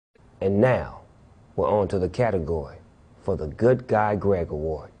And now, we're on to the category for the Good Guy Greg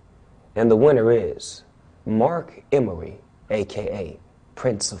Award. And the winner is Marc Emery, a.k.a.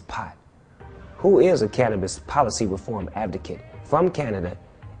 Prince of Pot, who is a cannabis policy reform advocate from Canada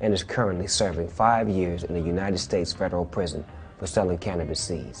and is currently serving 5 years in the United States federal prison for selling cannabis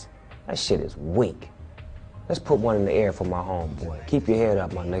seeds. That shit is weak. Let's put one in the air for my homeboy. Keep your head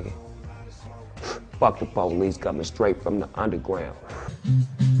up, my nigga. Fuck the police, coming straight from the underground.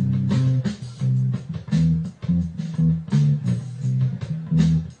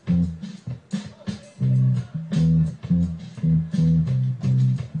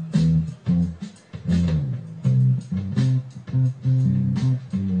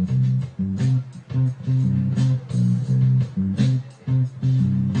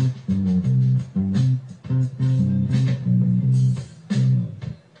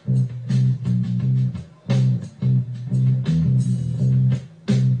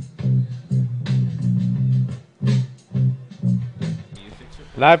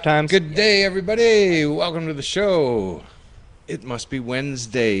 Live times. Good day, everybody. Welcome to the show. It must be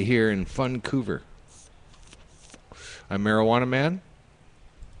Wednesday here in Vancouver. I'm Marijuana Man.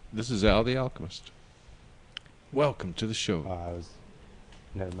 This is Al the Alchemist. Welcome to the show.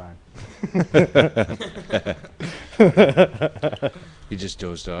 Never mind. You just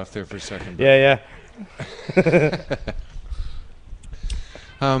dozed off there for a second. Yeah.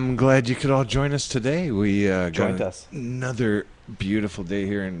 I'm glad you could all join us today. We Joined got us. another beautiful day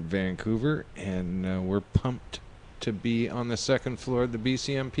here in Vancouver, and we're pumped to be on the second floor of the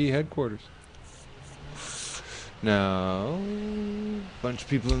BCMP headquarters. Now, bunch of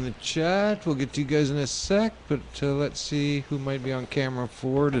people in the chat. We'll get to you guys in a sec, but let's see who might be on camera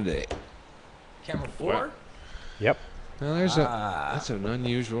 4 today. Camera 4? Yep. Now, that's an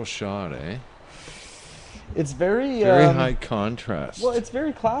unusual shot, eh? It's very high contrast. Well, it's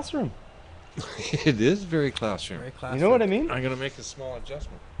very classroom. It is very classroom. Very classy. You know what I mean? I'm gonna make a small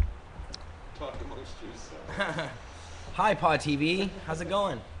adjustment. Talk amongst yourselves. Hi, Pod TV. How's it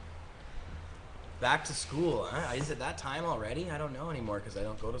going? Back to school, huh? Is it that time already? I don't know anymore because I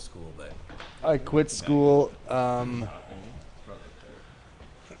don't go to school, but... I quit school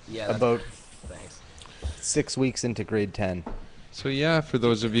Yeah, about Thanks. 6 weeks into grade 10. So yeah, for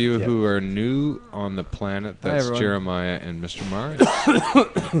those of you who are new on the planet, that's everyone. Jeremiah and Mr.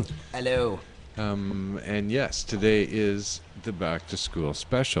 Marius. Hello. And yes, today is the back to school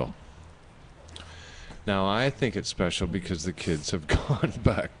special. Now I think it's special because the kids have gone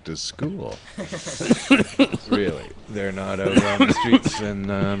back to school. Really, they're not out on the streets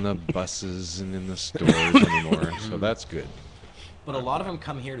and on the buses and in the stores anymore, so that's good. But a lot of them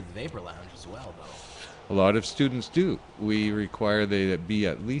come here to the Vapor Lounge as well, though. A lot of students do. We require they be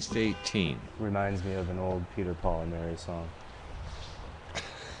at least 18. Reminds me of an old Peter, Paul, and Mary song.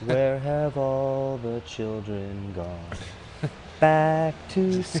 Where have all the children gone? Back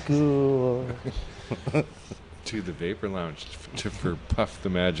to school. To the Vapor Lounge for Puff the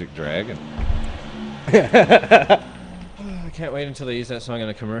Magic Dragon. I can't wait until they use that song in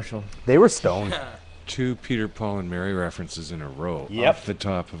a commercial. They were stoned. 2 Peter, Paul, and Mary references in a row. Yep. Off the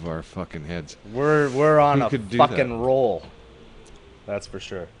top of our fucking heads. We're on Who a could do fucking that? roll. That's for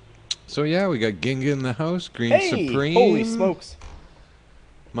sure. So yeah, we got Ginga in the house, Green Hey! Supreme. Holy smokes.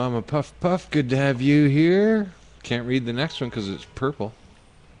 Mama Puff Puff, good to have you here. Can't read the next one because it's purple.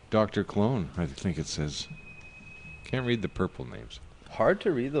 Dr. Clone, I think it says. Can't read the purple names. Hard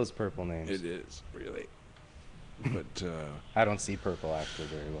to read those purple names. It is, really. But I don't see purple actually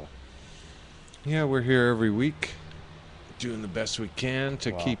very well. yeah, we're here every week doing the best we can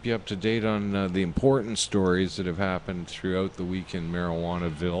to Wow. keep you up to date on the important stories that have happened throughout the week in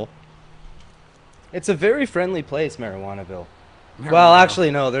Marijuanaville. It's a very friendly place, Marijuanaville. Well,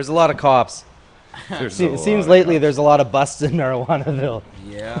 actually, no. There's a lot of cops. There's It a seems lot lately of there's a lot of busts in Marijuanaville.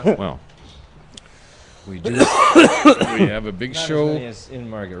 Yeah. well, we do. We have a big Not show. as many as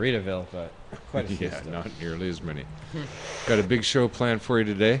in Margaritaville, but quite a few. Yeah, still. not nearly as many. Got a big show planned for you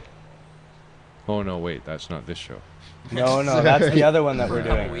today. Oh no, wait, that's not this show. No, that's the other one that we're A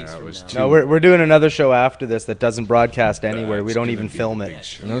couple doing. weeks That from was now. two. No, we're doing another show after this that doesn't broadcast anywhere. We That's don't gonna even be film the it. big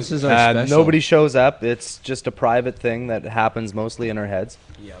show. No, this is our special. Nobody shows up. It's just a private thing that happens mostly in our heads.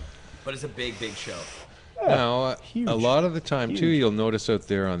 Yep. But it's a big, big show. Now, Huge. a lot of the time too, Huge. you'll notice out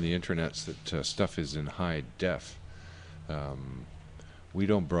there on the internets that stuff is in high def. We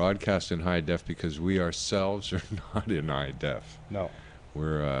don't broadcast in high def because we ourselves are not in high def. No.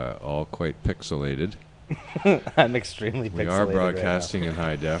 We're all quite pixelated. I'm extremely pixelated. We are right broadcasting in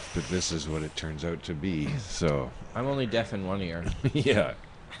high def, but this is what it turns out to be. So, I'm only deaf in one ear. yeah.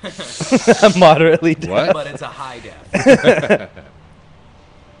 now. Moderately deaf. What? But it's a high def.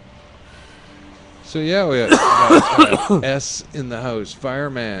 So yeah, we got S in the house.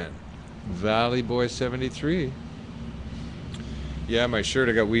 Fireman, Valley Boy 73. Yeah, my shirt,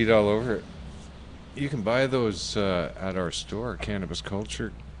 I got weed all over it. You can buy those at our store,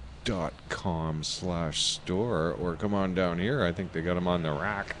 cannabisculture.com/store, or come on down here. I think they got them on the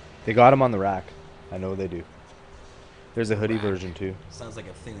rack. They got them on the rack. I know they do. There's a hoodie version too. Sounds like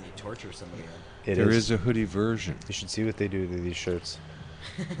a thing that you torture somebody on. There is a hoodie version. You should see what they do to these shirts.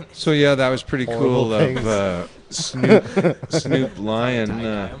 So yeah, that was pretty Horrible cool of Snoop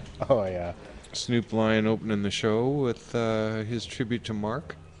Lion. Oh yeah. Snoop Lion opening the show with his tribute to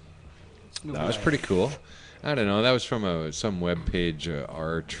Marc. That was pretty cool. I don't know. That was from some web page.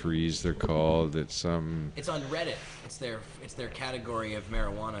 R Trees, they're called. It's on Reddit. It's their category of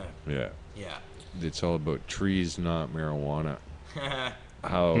marijuana. Yeah. Yeah. It's all about trees, not marijuana.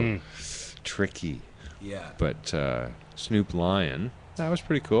 How tricky. Yeah. But Snoop Lion, that was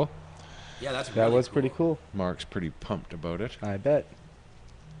pretty cool. Yeah, that was pretty cool. Mark's pretty pumped about it. I bet.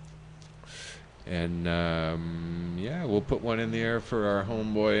 And yeah, we'll put one in the air for our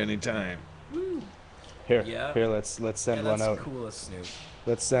homeboy anytime. Woo. Here, Yeah. here. Let's send one out. That's cool as Snoop.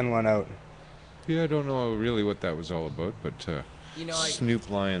 Let's send one out. Yeah, I don't know really what that was all about, but Snoop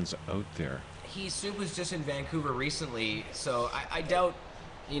Lion's out there. Snoop was just in Vancouver recently, so I doubt.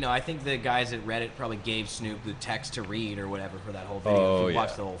 I think the guys at Reddit probably gave Snoop the text to read or whatever for that whole video. Oh, if you watch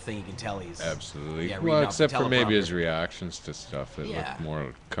yeah. the whole thing, you can tell he's Absolutely. Yeah, Well, reading off the except for maybe his teleprompter. reactions to stuff that Yeah. looked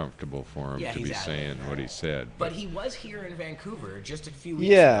more comfortable for him Yeah, to he's be at it. saying what he said. But he was here in Vancouver just a few weeks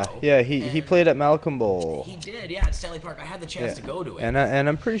Yeah, ago. yeah. He and played at Malcolm Bowl. He did, yeah, at Stanley Park. I had the chance to go to it. And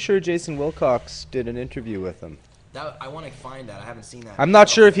I'm pretty sure Jason Wilcox did an interview with him. I want to find that. I haven't seen that. I'm not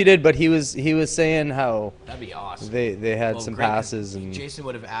sure if he did, but he was saying how That'd be awesome. they had Well, some great, 'cause passes and Jason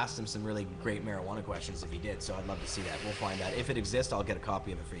would have asked him some really great marijuana questions if he did. So I'd love to see that. We'll find that. If it exists, I'll get a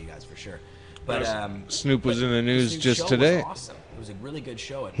copy of it for you guys for sure. But Snoop was in the news Snoop's just show today. Was awesome. It was a really good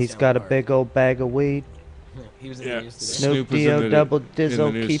show. he's got a big old bag of weed. He was in Yeah. the news today. Snoop was in D.O. the- double in the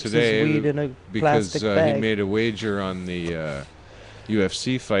dizzle news keeps his today weed in a because plastic he bag. made a wager on the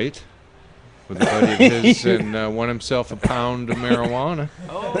UFC fight with a buddy of his and won himself a pound of marijuana.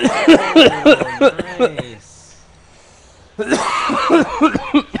 Oh, nice.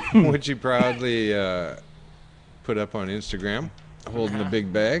 Which he proudly put up on Instagram, holding the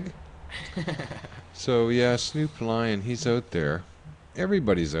big bag. So yeah, Snoop Lion, he's out there.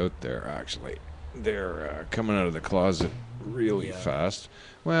 Everybody's out there, actually. They're coming out of the closet really fast.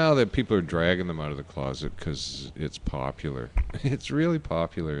 Well, the people are dragging them out of the closet because it's popular. It's really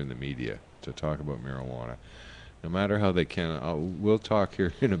popular in the media to talk about marijuana. No matter how they can. We'll talk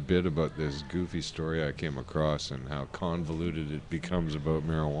here in a bit about this goofy story I came across and how convoluted it becomes about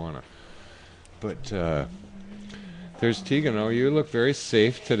marijuana. But there's Tegan. Oh, you look very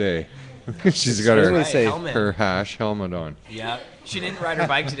safe today. She's got Extremely safe. Helmet. her hash helmet on. Yeah. She didn't ride her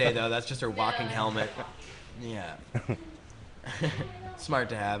bike today, though. That's just her walking helmet. Yeah. Smart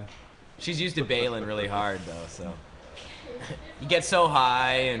to have. She's used to bailing really hard, though, so. You get so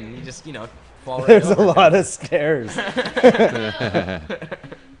high and you just, fall right There's a over. lot of stairs. I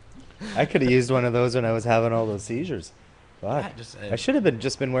could have used one of those when I was having all those seizures. Fuck. Yeah, just, I should have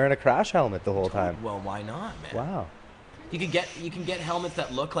just been wearing a crash helmet the whole time. Well, why not, man? Wow. You can get helmets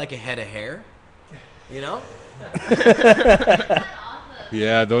that look like a head of hair. You know?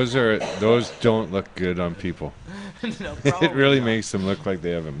 Yeah, those don't look good on people. No, It probably really not. makes them look like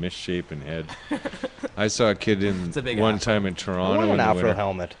they have a misshapen head. I saw a kid It's a big one afro. time in I Toronto want in an the afro winter.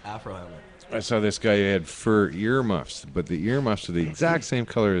 helmet. Afro helmet. I saw this guy who had fur earmuffs, but the earmuffs are the exact same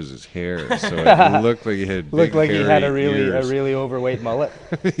color as his hair, so it looked like he had big Looked like he had a hairy ears. really overweight mullet.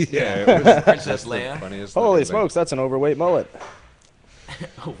 Yeah, it was Princess the Leia. funniest Holy looking smokes, that's an overweight mullet.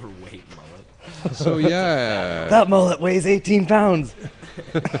 Overweight mullet. thing. So yeah, That mullet weighs 18 pounds.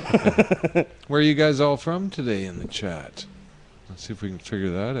 where are you guys all from today in the chat? Let's see if we can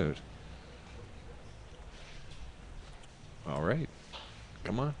figure that out. All right,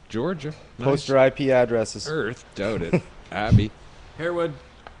 come on, Georgia. Nice. Post your IP addresses. Earth, doubt it. Abbey, Harewood.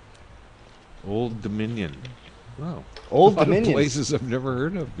 Old Dominion. Wow, Old a lot of Dominion. places I've never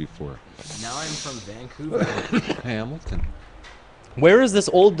heard of before. Now I'm from Vancouver. Hamilton. Where is this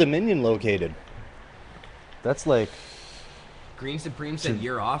Old Dominion located? That's like... Green Supreme said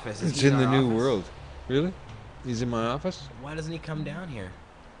your office. Is It's he in the our New office? World. Really? He's in my office? Why doesn't he come down here?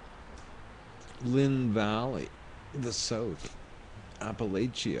 Lynn Valley, the South,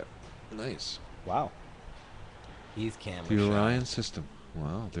 Appalachia. Nice. Wow. He's camera The shy. Orion system.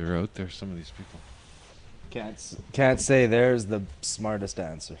 Wow, they're out there, some of these people. Can't say there's the smartest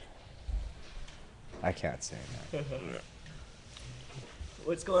answer. I can't say that.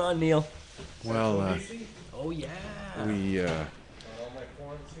 What's going on, Neil? Well, Oh yeah. we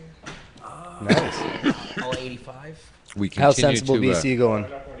Nice. All 85. we How's continue Sensible to BC going?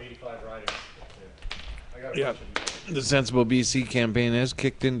 yeah, the Sensible BC campaign has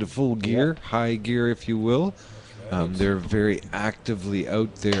kicked into full gear, high gear, if you will. They're very actively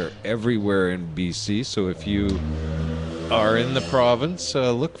out there everywhere in BC. So if you are in the province,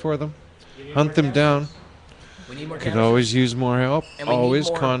 look for them, hunt them down. We need more Could canvassers. always use more help. And we Always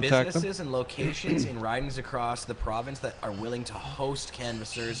need more contact them. businesses and locations in ridings across the province that are willing to host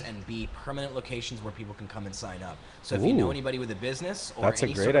canvassers and be permanent locations where people can come and sign up. So if you know Ooh. anybody with a business or That's a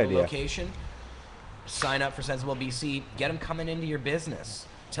any great sort of idea. location, sign up for Sensible BC. Get them coming into your business.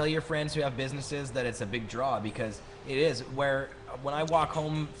 Tell your friends who have businesses that it's a big draw, because it is. Where when I walk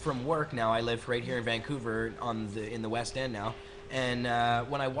home from work now, I live right here in Vancouver in the West End now. And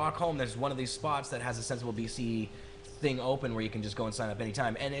when I walk home, there's one of these spots that has a Sensible BC thing open where you can just go and sign up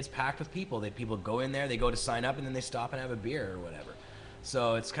anytime. And it's packed with people. People go in there, they go to sign up, and then they stop and have a beer or whatever.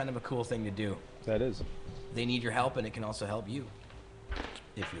 So it's kind of a cool thing to do. That is. They need your help, and it can also help you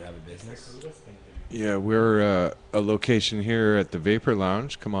if you have a business. Yeah, we're a location here at the Vapor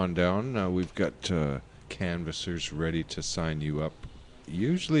Lounge. Come on down. We've got canvassers ready to sign you up,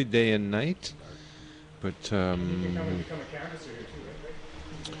 usually day and night. But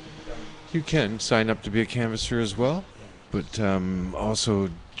you can sign up to be a canvasser as well. But also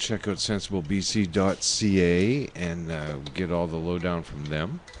check out sensiblebc.ca and get all the lowdown from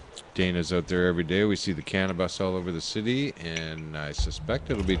them. Dana's out there every day. We see the cannabis all over the city, and I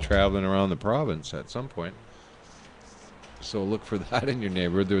suspect it'll be traveling around the province at some point. So look for that in your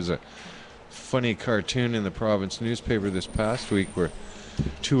neighborhood. There was a funny cartoon in the province newspaper this past week where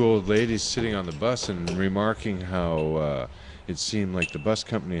two old ladies sitting on the bus and remarking how it seemed like the bus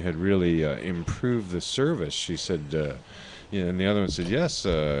company had really improved the service. She said, and the other one said, yes,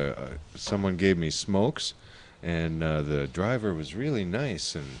 someone gave me smokes, and the driver was really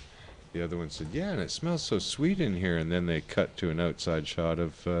nice. And the other one said, yeah, and it smells so sweet in here. And then they cut to an outside shot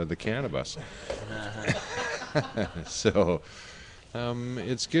of the cannabis. So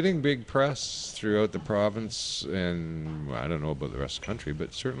it's getting big press throughout the province, and I don't know about the rest of the country,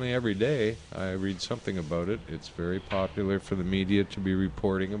 but certainly every day I read something about it. It's very popular for the media to be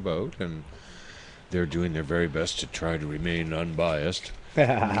reporting about, and they're doing their very best to try to remain unbiased.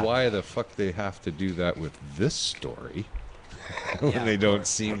 Why the fuck they have to do that with this story when they don't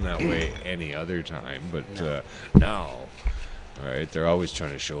seem that way any other time, but now, right, they're always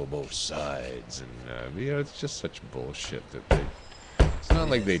trying to show both sides, and it's just such bullshit that it's not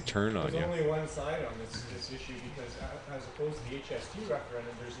like they turn on you. There's only one side on this issue, because as opposed to the HST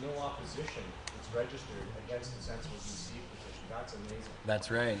referendum, there's no opposition that's registered against the Sensible BC petition. That's amazing. That's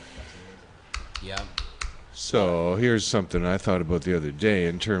right. That's amazing. Yeah. So here's something I thought about the other day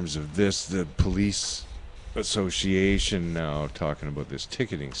in terms of this. The police association now talking about this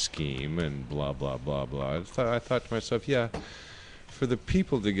ticketing scheme and blah, blah, blah, blah. I thought to myself, yeah, for the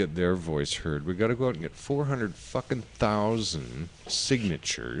people to get their voice heard, we got to go out and get 400,000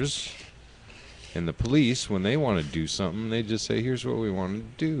 signatures. And the police, when they want to do something, they just say, here's what we want to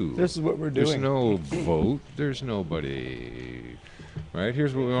do. This is what we're There's doing. no vote. There's nobody. Right?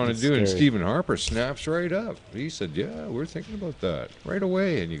 Here's what we want to do. And scary. Stephen Harper snaps right up. He said, yeah, we're thinking about that right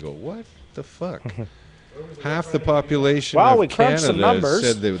away. And you go, what the fuck? Half the population Wow, of we crunched some Canada numbers.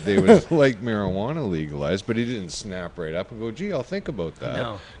 said that they would like marijuana legalized, but he didn't snap right up and go, gee, I'll think about that.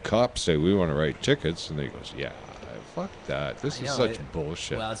 No. Cops say, we want to write tickets. And they goes, yeah, fuck that. This I is know, such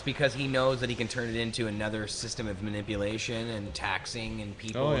bullshit. Well, it's because he knows that he can turn it into another system of manipulation and taxing and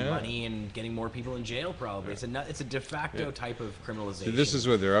people and money and getting more people in jail. Probably it's a de facto type of criminalization. See, this is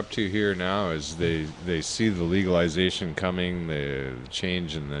what they're up to here now. Is they see the legalization coming, the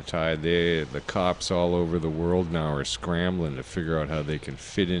change in the tide. The cops all over the world now are scrambling to figure out how they can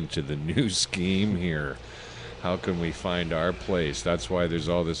fit into the new scheme here. How can we find our place? That's why there's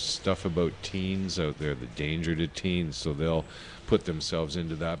all this stuff about teens out there, the danger to teens. So they'll put themselves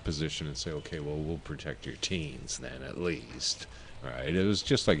into that position and say, okay, well, we'll protect your teens then, at least. Right? It was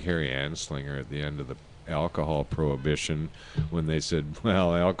just like Harry Anslinger at the end of the alcohol prohibition when they said,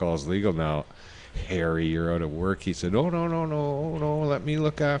 well, alcohol's legal now. Harry, you're out of work. He said, oh, no, let me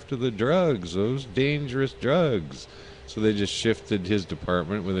look after the drugs, those dangerous drugs. So they just shifted his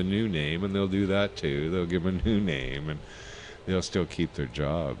department with a new name, and they'll do that too. They'll give him a new name, and they'll still keep their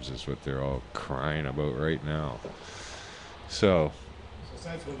jobs, is what they're all crying about right now. So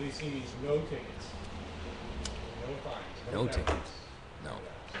Sensible BC means no tickets. No fines. no penalties. tickets. No.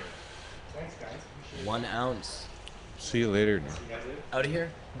 Thanks, guys. Appreciate 1 ounce. see you later. it. You guys later. Out of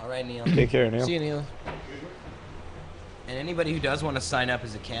here. All right, Neil. Take care, Neil. See you, Neil. And anybody who does want to sign up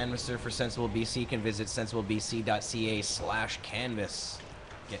as a canvasser for Sensible BC can visit sensiblebc.ca/canvas.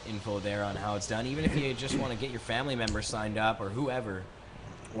 Get info there on how it's done. Even if you just want to get your family members signed up or whoever.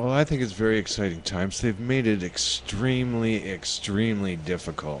 Well, I think it's very exciting times. They've made it extremely, extremely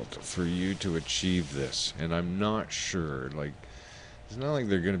difficult for you to achieve this. And I'm not sure, like, it's not like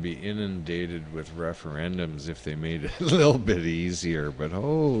they're going to be inundated with referendums if they made it a little bit easier, but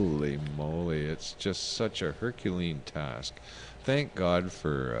holy moly, it's just such a Herculean task. Thank God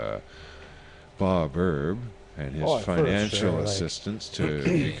for Bob Erb and his financial assistance to,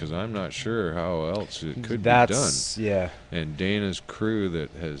 because I'm not sure how else it could be done. Yeah. And Dana's crew that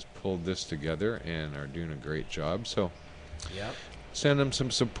has pulled this together and are doing a great job. So Yep. send them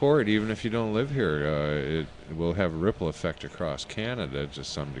some support, even if you don't live here. It will have a ripple effect across Canada to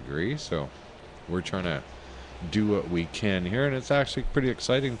some degree. So we're trying to do what we can here, and it's actually pretty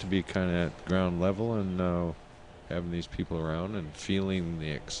exciting to be kind of at ground level and having these people around and feeling the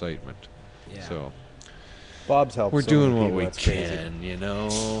excitement. Yeah. So Bob's helped. we're so doing many what people, we that's crazy. can, you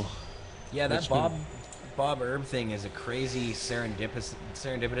know. Yeah, that That's what- Bob Erb thing is a crazy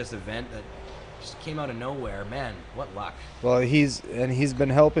serendipitous event that just came out of nowhere. Man, what luck. Well, he's been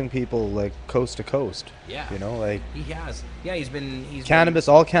helping people like coast to coast. Yeah. You know, like He has. Yeah, he's been cannabis,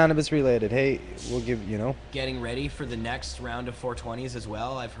 all cannabis related. Hey, we'll give, you know. getting ready for the next round of 420s as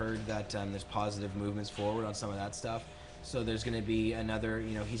well. I've heard that there's positive movements forward on some of that stuff. So there's going to be another,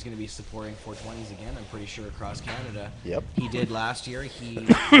 he's going to be supporting 420s again, I'm pretty sure, across Canada. Yep. He did last year. He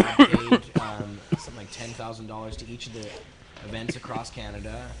had paid something like $10,000 to each of the events across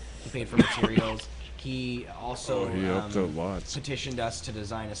Canada. He paid for materials. He also He helped out lots. petitioned us to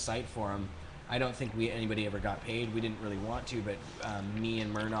design a site for him. I don't think anybody ever got paid. We didn't really want to, but me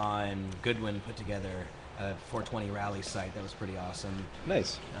and Myrna and Goodwin put together a 420 rally site that was pretty awesome.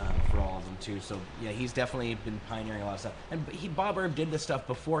 Nice. For all of them too. So yeah, he's definitely been pioneering a lot of stuff. And Bob Erb did this stuff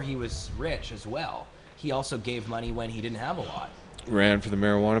before he was rich as well. He also gave money when he didn't have a lot. Ran for the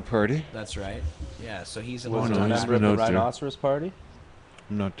marijuana party. That's right. Yeah. So he's Was he no, a he's member of been the out there. Rhinoceros Party?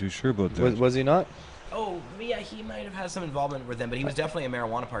 I'm not too sure about that. Was he not? Oh yeah, he might have had some involvement with them, but he was definitely a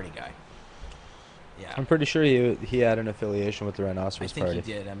marijuana party guy. Yeah. I'm pretty sure he had an affiliation with the I Rhinoceros think Party.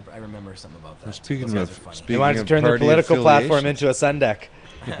 he did. I remember something about that. Well, speaking Those guys of- are funny. They wanted to of turn their party political platform affiliations. into a sun deck.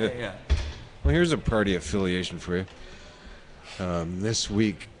 Yeah. Well, here's a party affiliation for you. This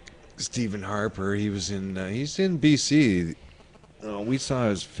week, Stephen Harper, he's in BC. We saw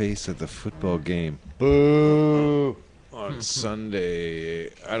his face at the football game Boo! on Sunday.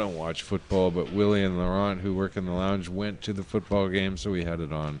 I don't watch football, but Willie and Laurent, who work in the lounge, went to the football game, so we had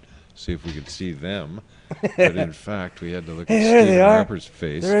it on, see if we could see them. But in fact, we had to look at Hey, there they Stephen are. Harper's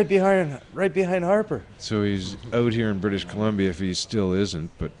face. They're right behind Harper. So he's out here in British Columbia, if he still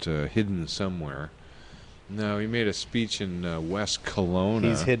isn't, but hidden somewhere. No, he made a speech in West Kelowna.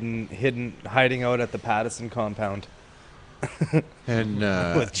 He's hiding out at the Pattison compound And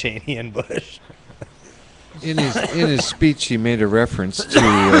with Cheney and Bush. in his speech, he made a reference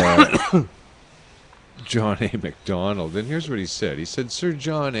to John A. Macdonald. And here's what he said. He said, Sir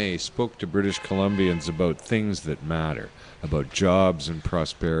John A. spoke to British Columbians about things that matter, about jobs and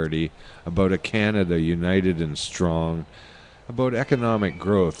prosperity, about a Canada united and strong, about economic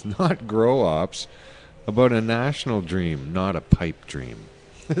growth, not grow-ops, about a national dream, not a pipe dream.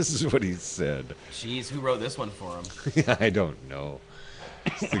 This is what he said. Jeez, who wrote this one for him? I don't know.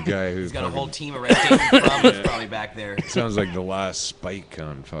 It's the guy who He's got a fucking- whole team of Red State from probably back there. sounds like the last Spike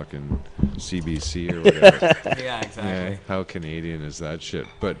on fucking CBC or whatever. Yeah, exactly. Yeah, how Canadian is that shit?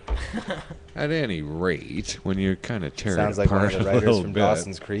 But at any rate, when you're kind of tearing Sounds like one apart of the a writers little from bit,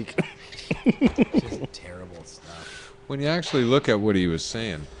 Dawson's Creek. Just terrible stuff. when you actually look at what he was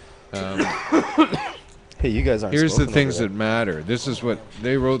saying, Hey, you guys aren't. here's the spoken things over that matter. This is what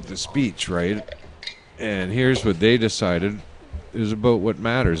they wrote the speech, right? And here's what they decided is about what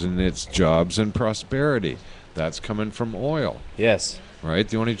matters, and it's jobs and prosperity. That's coming from oil. Yes. Right?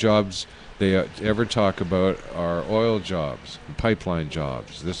 The only jobs they ever talk about are oil jobs, pipeline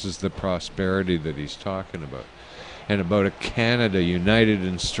jobs. This is the prosperity that he's talking about. And about a Canada united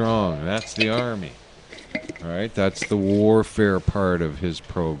and strong. That's the army. All right? That's the warfare part of his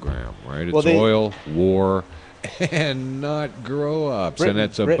program, right? It's Well, they- oil, war, and not grow-ups. And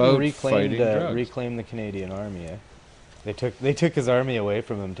it's Britain about reclaimed, fighting drugs. reclaimed the Canadian Army. Eh? They took his army away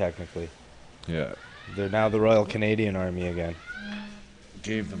from him. Technically, Yeah. they're now the Royal Canadian Army again.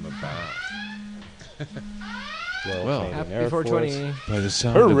 Gave them a bath. Royal Well, Canadian Happy Air 420. By the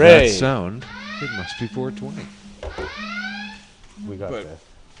sound of Hooray! that sound, it must be 420. Force. We got But- this.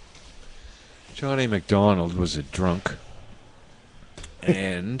 John A. Macdonald was a drunk.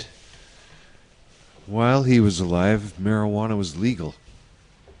 And While he was alive, marijuana was legal.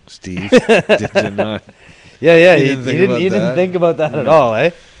 Steve, did you not? Yeah. You He didn't think about didn't that? think about that at all,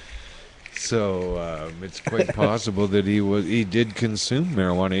 eh? So it's quite possible that he did consume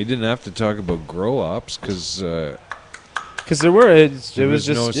marijuana. He didn't have to talk about grow-ops because Because there was was just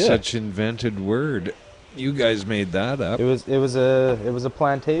no such invented word. You guys made that up. It was a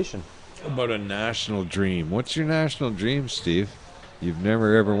plantation. About a national dream. What's your national dream, Steve? You've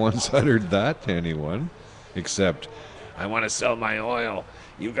never ever once uttered that to anyone, except, I want to sell my oil.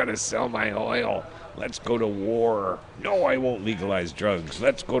 You got to sell my oil. Let's go to war. No, I won't legalize drugs.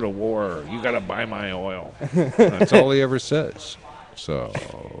 Let's go to war. You got to buy my oil. That's all he ever says. So,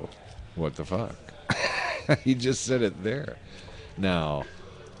 what the fuck? He just said it there. Now,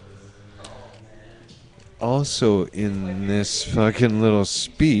 also in this fucking little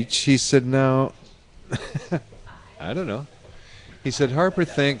speech, he said, now, I don't know. He said, Harper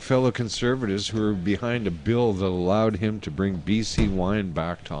thanked fellow conservatives who were behind a bill that allowed him to bring BC wine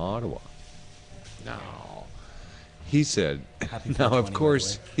back to Ottawa. Now, he said, now of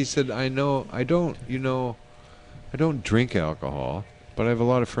course, he said, I don't drink alcohol, but I have a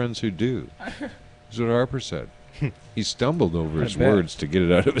lot of friends who do. That's what Harper said. He stumbled over his words to get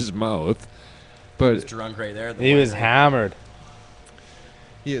it out of his mouth. He was But drunk right there. He was hammered.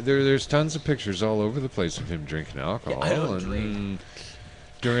 yeah, there's tons of pictures all over the place of him drinking alcohol. I don't and drink.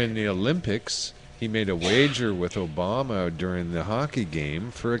 During the Olympics, he made a wager with Obama during the hockey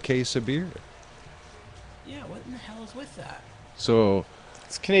game for a case of beer. Yeah, what in the hell is with that? So,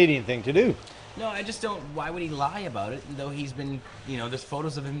 It's a Canadian thing to do. No, I just don't. Why would he lie about it? Though he's been, there's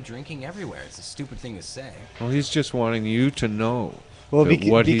photos of him drinking everywhere. It's a stupid thing to say. well, he's just wanting you to know Well, that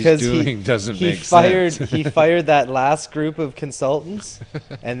what because he's doing doesn't he make fired sense. he fired that last group of consultants,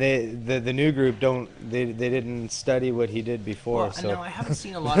 and the new group they didn't study what he did before. Well, so no, I haven't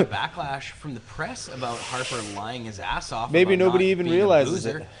seen a lot of backlash from the press about Harper lying his ass off. Maybe about nobody not even being a realizes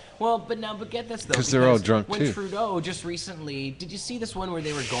boozer. it. Well, but get this though, 'Cause they're all because drunk, when too. Trudeau just recently, did you see this one where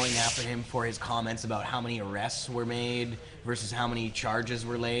they were going after him for his comments about how many arrests were made versus how many charges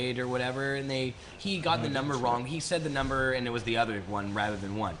were laid or whatever? And he got the number wrong. He said the number and it was the other one rather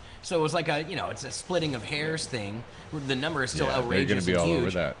than one. So it was like it's a splitting of hairs thing. The number is still Yeah, they're gonna outrageous be and all huge.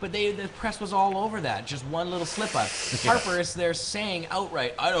 over that. But the press was all over that. Just one little slip up. Harper is there saying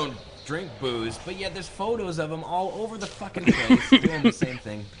outright, I don't drink booze, but yet there's photos of him all over the fucking place doing the same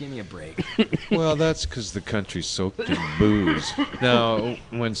thing. Give me a break. Well, that's because the country's soaked in booze. Now,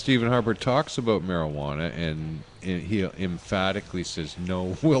 when Stephen Harper talks about marijuana and he emphatically says,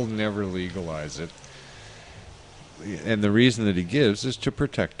 no, we'll never legalize it. And the reason that he gives is to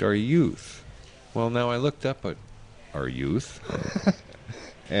protect our youth. Well, now I looked up at our youth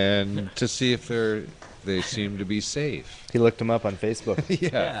and to see if they seem to be safe. he looked him up on Facebook.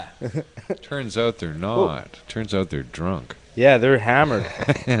 Yeah. Yeah. Turns out they're not. Turns out they're drunk. Yeah, they're hammered.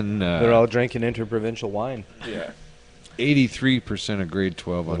 And They're all drinking interprovincial wine. 83% of grade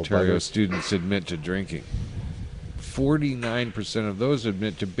 12 Little Ontario buggers. students admit to drinking. 49% of those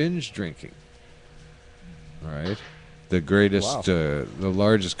admit to binge drinking. All right. The greatest, the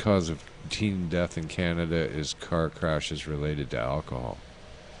largest cause of teen death in Canada is car crashes related to alcohol.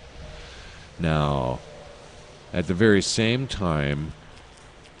 Now, at the very same time,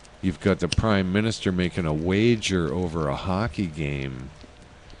 you've got the Prime Minister making a wager over a hockey game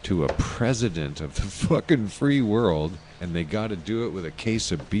to a president of the fucking free world, and they got to do it with a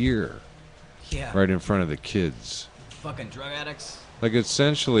case of beer Yeah. right in front of the kids. Fucking drug addicts. Like,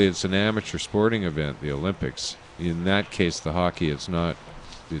 essentially, it's an amateur sporting event, the Olympics. In that case, the hockey, it's a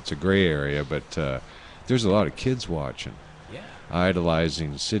gray area, but there's a lot of kids watching, Yeah.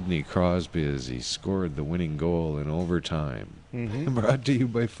 idolizing Sidney Crosby as he scored the winning goal in overtime. Brought to you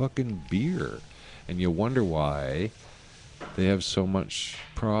by fucking beer. And you wonder why they have so much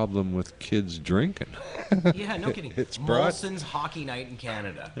problem with kids drinking. Yeah, no kidding. It's brought- Molson's hockey night in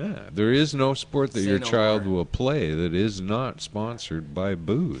Canada. Yeah, there is no sport that Say your no child more. will play that is not sponsored by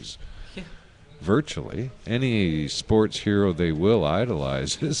booze. Yeah. Virtually any sports hero they will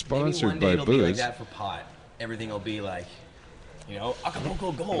idolize is Maybe sponsored one day by it'll be like booze. that for pot. Everything will be like,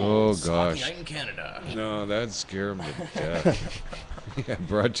 Acapulco Gold. Oh, Hockey gosh. night in Canada. No, that'd scare him to death. Yeah,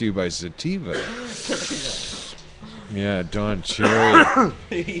 brought to you by Sativa. Yeah, Don Cherry.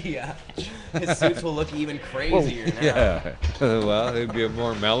 Yeah. His suits will look even crazier now. Yeah, well, he'd be a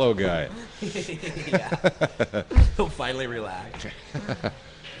more mellow guy. Yeah. He'll finally relax.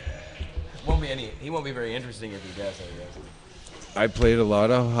 He won't be very interesting if he does, I guess. I played a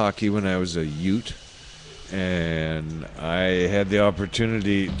lot of hockey when I was a Ute, and I had the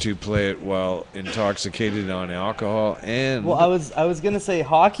opportunity to play it while intoxicated on alcohol and Well, I was gonna say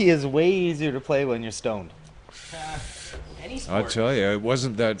hockey is way easier to play when you're stoned. Any sport. I'll tell you, it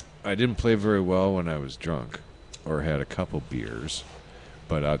wasn't that I didn't play very well when I was drunk or had a couple beers,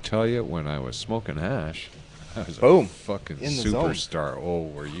 but I'll tell you, when I was smoking hash, I was Boom. a fucking In the zone. superstar. Oh,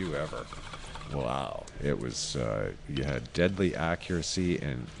 were you ever? Wow. It was, you had deadly accuracy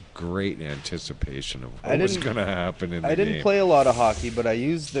and great anticipation of what was going to happen in the I didn't game. play a lot of hockey, but I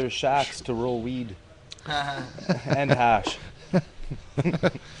used their shacks to roll weed and hash.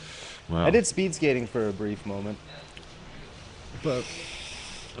 Wow. I did speed skating for a brief moment. But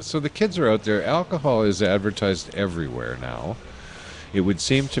so the kids are out there. Alcohol is advertised everywhere now. It would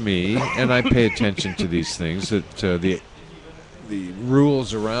seem to me, and I pay attention to these things, that the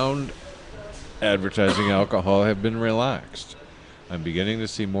rules around advertising alcohol have been relaxed. I'm beginning to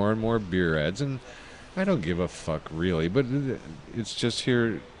see more and more beer ads, and I don't give a fuck really, but it's just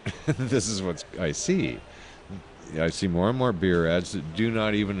here. This is what I see. I see more and more beer ads that do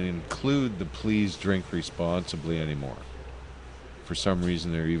not even include the please drink responsibly anymore. For some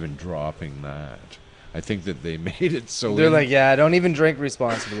reason, they're even dropping that. I think that they made it so... They're like, yeah, don't even drink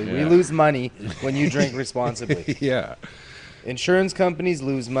responsibly. We Yeah. lose money when you drink responsibly. Yeah. Insurance companies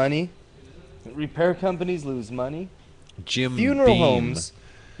lose money. Repair companies lose money. Jim Funeral Beam. homes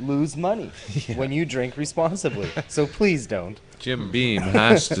lose money when you drink responsibly. So please don't. Jim Beam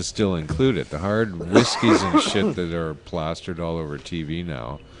has to still include it. The hard whiskeys and shit that are plastered all over TV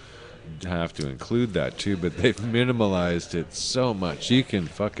now have to include that too, but they've minimalized it so much you can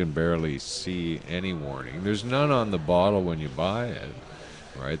fucking barely see any warning. There's none on the bottle when you buy it,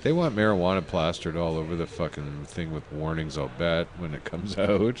 right? They want marijuana plastered all over the fucking thing with warnings, I'll bet, when it comes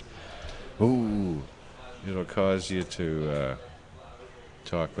out. Ooh, it'll cause you to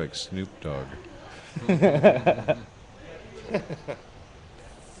talk like Snoop Dogg.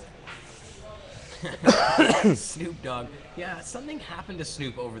 Snoop Dogg. Yeah, something happened to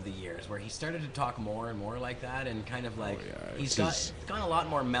Snoop over the years where he started to talk more and more like that, and kind of like he's gone a lot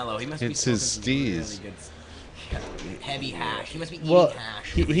more mellow. He must be It's his smoking some steez. really good, heavy hash. He must be eating Well,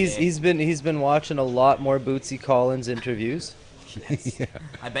 hash. every he's been watching a lot more Bootsy Collins interviews. day. Yes.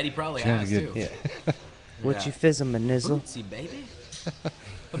 I bet he probably has good. too. Yeah. What you fizzing, nizzle? Bootsy, baby.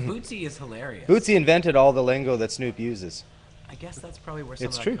 But Bootsy is hilarious. Bootsy invented all the lingo that Snoop uses. I guess that's probably where some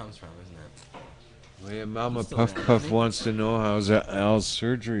It's of true. that comes from, isn't it? Well, yeah, Mama Still Puff there, Puff isn't he? wants to know how Al's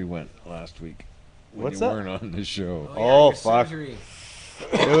surgery went last week. When What's you that? weren't on the show. Oh, yeah, Oh, your fuck. surgery.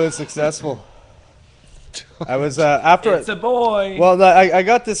 It was successful. I was after It's a boy. well, I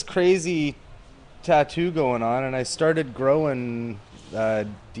got this crazy tattoo going on, and I started growing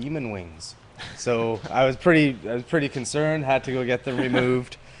demon wings. So I was pretty concerned. Had to go get them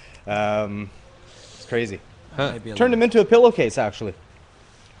removed. It's crazy. Might be a Turned little- them into a pillowcase, actually.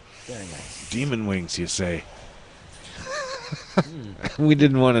 Very nice. Demon wings, you say? We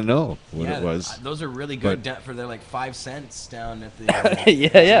didn't want to know what Yeah, it was. those are really good But- for they're like 5 cents down at the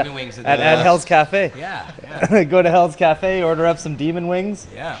Yeah. Demon Wings At Hell's Cafe. Yeah. Go to Hell's Cafe, order up some demon wings.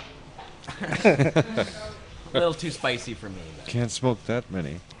 Yeah. A little too spicy for me. But. Can't smoke that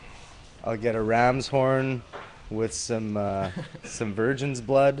many. I'll get a ram's horn with some virgin's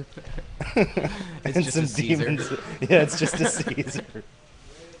blood and just some a Caesar. demons. Yeah, it's just a Caesar.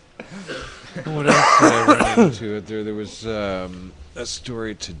 What else did I run into it there? There was a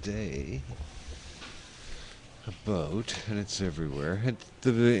story today about, and it's everywhere.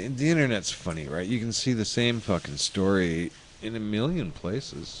 The internet's funny, right? You can see the same fucking story in a million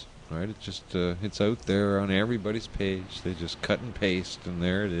places, right? It just it's out there on everybody's page. They just cut and paste, and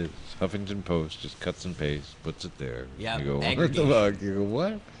there it is. Huffington Post just cuts and pastes, puts it there. Yeah, You go, what the aggregation. fuck? You go,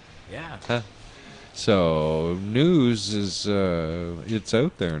 what? Yeah. Huh? So news is it's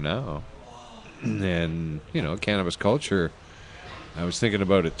out there now, and you know, Cannabis Culture. I was thinking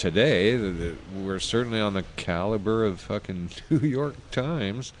about it today. That we're certainly on the caliber of fucking New York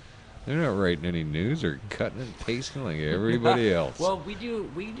Times. They're not writing any news or cutting and pasting like everybody else. Well, we do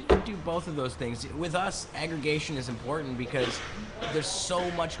both of those things. With us, aggregation is important because there's so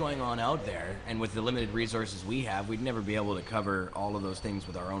much going on out there, and with the limited resources we have, we'd never be able to cover all of those things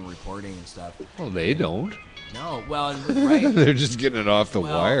with our own reporting and stuff. Well, they don't. No, well, right. They're just getting it off the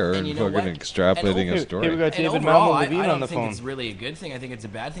Well, wire and and you know fucking what? extrapolating And a story. Here we got And David overall, Malmo I Levine don't on the think phone. it's really a good thing. I think it's a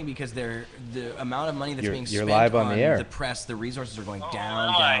bad thing because the amount of money that's You're- being you're spent live on on the air. the press, the resources are going down,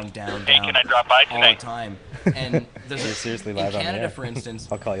 hi. down, Hey, down can I drop by all the tonight? time. And there's You're seriously in live on the Canada, air. for instance,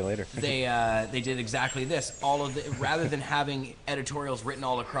 I'll call you later. they did exactly this. All of the, rather than having editorials written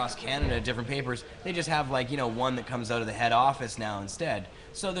all across Canada, different papers, they just have like one that comes out of the head office now instead.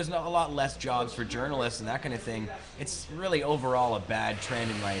 So there's not a lot less jobs for journalists and that kind of thing. It's really overall a bad trend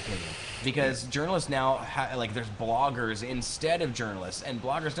in my opinion, because journalists now like there's bloggers instead of journalists, and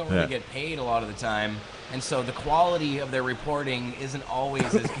bloggers don't really get paid a lot of the time, and so the quality of their reporting isn't always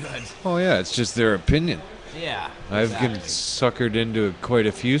as good. Oh yeah, it's just their opinion. Yeah, I've been suckered into quite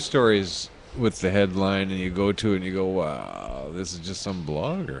a few stories with the headline, and you go to it and you go, wow, this is just some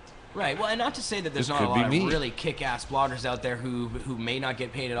blogger. Right. Well, and not to say that there's This not a could be lot of me. really kick-ass bloggers out there who may not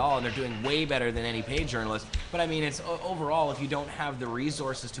get paid at all, and they're doing way better than any paid journalist. But I mean, it's overall, if you don't have the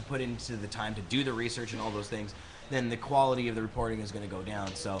resources to put into the time to do the research and all those things, then the quality of the reporting is going to go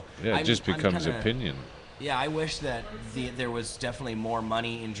down. So Yeah, it just becomes opinion. Yeah, I wish that there was definitely more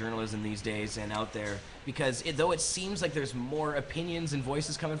money in journalism these days and out there, because though it seems like there's more opinions and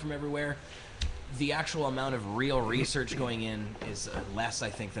voices coming from everywhere, the actual amount of real research going in is less, I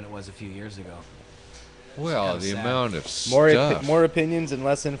think, than it was a few years ago. Well, kinda the sad. amount of stuff. More opinions and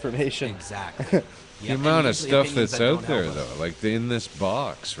less information. Exactly. The amount of stuff that's out there, though, like in this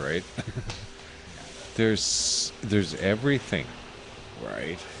box, right? there's everything,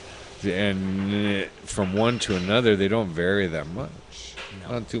 right? And from one to another, they don't vary that much.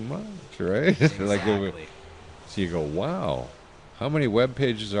 No. Not too much, right? Exactly. So you go, wow. How many web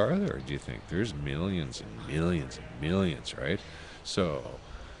pages are there, do you think? There's millions and millions and millions, right? So,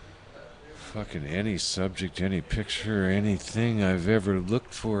 fucking any subject, any picture, anything I've ever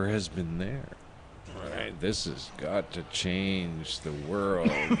looked for has been there. Right? This has got to change the world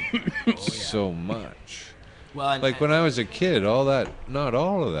so much. Well, Like when I was a kid, all that, not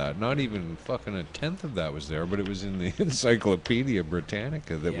all of that, not even fucking a tenth of that was there, but it was in the Encyclopedia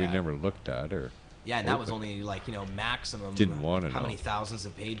Britannica that we never looked at or... Yeah, and that was only like, maximum. Didn't want to know. How many thousands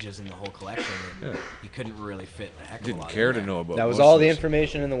of pages in the whole collection? Yeah. You couldn't really fit a heck of a Didn't lot care in to there. know about That was most all of the this.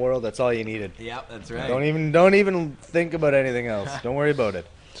 information in the world. That's all you needed. Yeah, that's right. Don't even think about anything else. Don't worry about it.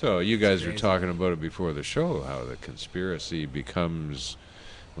 So you guys were crazy. talking about it before the show, how the conspiracy becomes,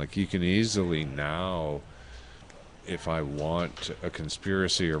 like you can easily now, if I want a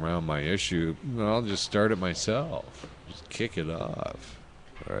conspiracy around my issue, I'll just start it myself. Just kick it off,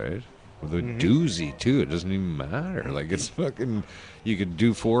 right? With a doozy, too. It doesn't even matter. Like, it's fucking... You could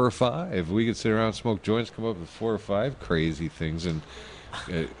do 4 or 5. We could sit around, smoke joints, come up with 4 or 5 crazy things and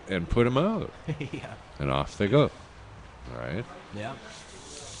put them out. Yeah. And off they go. All right? Yeah.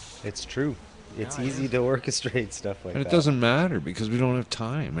 It's true. It's No, it easy to orchestrate stuff like And that. it doesn't matter because we don't have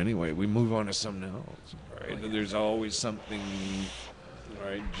time. Anyway, we move on to something else. Right? There's always something...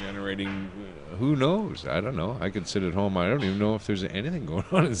 Right, generating, who knows? I don't know. I could sit at home. I don't even know if there's anything going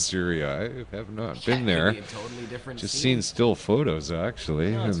on in Syria. I have not been there. It could be a totally different Just scene. seen still photos,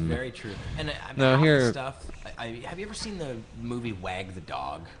 actually. No, it's and- very true. And Now half the here- stuff. Have you ever seen the movie Wag the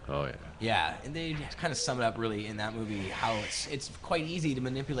Dog? Oh yeah. Yeah, and they kind of sum it up really in that movie how it's quite easy to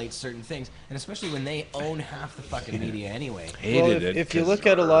manipulate certain things, and especially when they own half the fucking media anyway. Well, Hated it. if you 'cause look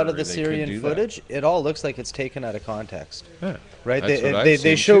at a lot of the they could do Syrian that. footage, it all looks like it's taken out of context. Yeah. Right? That's what I've They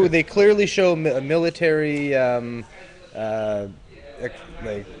seen, show too. they clearly show military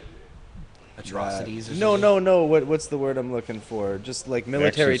like Atrocities. Or no something. what's the word I'm looking for? Just like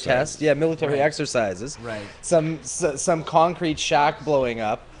military Exercises. tests. Yeah, military Right. exercises. Right. Some concrete shack blowing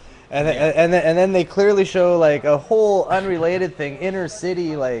up. And then they clearly show like a whole unrelated thing, inner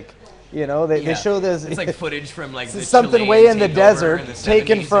city, like they Yeah. show this. It's like footage from like the something Chilean way in the takeover desert, in the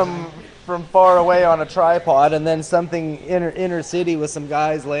taken 70s. from far away on a tripod, and then something inner city with some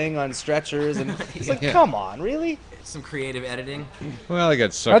guys laying on stretchers, and it's like, Yeah. come on, really? some creative editing. Well, I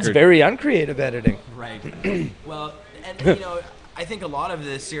got suckered. That's very uncreative editing. Right. Well, and I think a lot of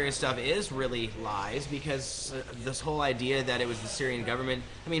the serious stuff is really lies, because this whole idea that it was the Syrian government,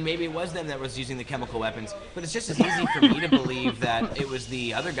 I mean, maybe it was them that was using the chemical weapons, but it's just as easy for me to believe that it was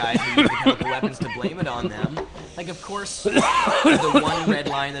the other guys who used the chemical weapons to blame it on them. Like, of course, the one red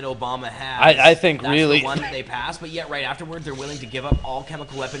line that Obama has, I think that's really- the one that they passed, but yet right afterward, they're willing to give up all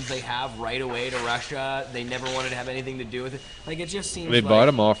chemical weapons they have right away to Russia. They never wanted to have anything to do with it. Like, it just seems They like... bought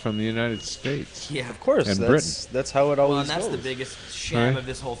them all from the United States. Yeah, Of course, And that's how it always well, and that's goes. the biggest sham Right. of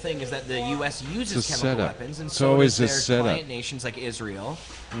this whole thing, is that the U.S. uses It's a chemical setup. weapons, and It's so always does a their setup. client nations like Israel,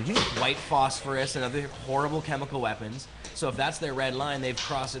 white phosphorus and other horrible chemical weapons. So if that's their red line, they've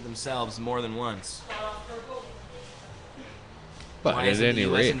crossed it themselves more than once. But Why at isn't any the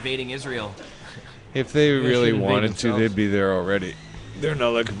U.S. rate, invading Israel? if they really should invade wanted to, themselves. they'd be there already. They're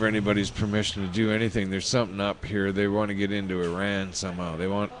not looking for anybody's permission to do anything. There's something up here. They want to get into Iran somehow.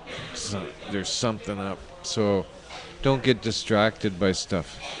 There's something up. So don't get distracted by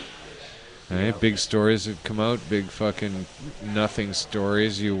stuff. Right? Big stories that come out, big fucking nothing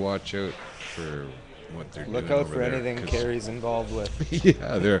stories. You watch out for what they're Look doing out over for there, anything 'cause- Kerry's involved with.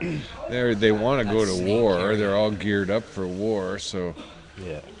 Yeah, they want to go to snake war. Kerry. They're all geared up for war, so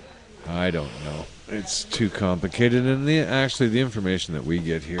Yeah. I don't know. It's too complicated, and the information that we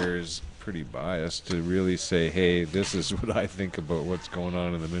get here is pretty biased to really say, hey, this is what I think about what's going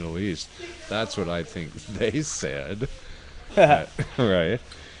on in the Middle East. That's what I think they said. Right.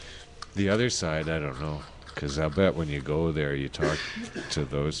 The other side, I don't know, because I'll bet when you go there, you talk to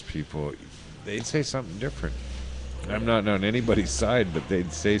those people, they'd say something different. I'm not on anybody's side, but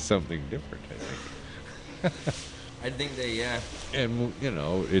they'd say something different, I think. I think they, yeah. And, you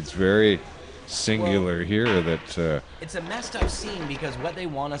know, it's very singular here that... It's a messed up scene because what they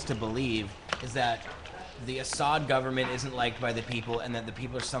want us to believe is that the Assad government isn't liked by the people and that the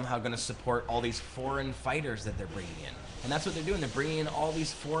people are somehow going to support all these foreign fighters that they're bringing in. And that's what they're doing. They're bringing in all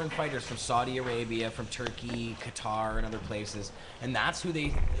these foreign fighters from Saudi Arabia, from Turkey, Qatar, and other places. And that's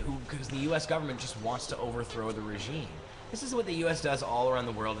because the U.S. government just wants to overthrow the regime. This is what the U.S. does all around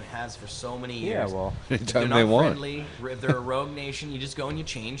the world and has for so many Yeah, years. well, If anytime they're they not want. friendly, if they're a rogue nation, you just go and you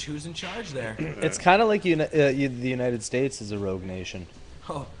change who's in charge there. it's kind of like the United States is a rogue nation.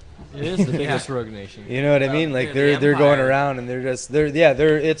 Oh, It is the biggest rogue nation. You know what I Well, mean? Like they're the they're going empire. around and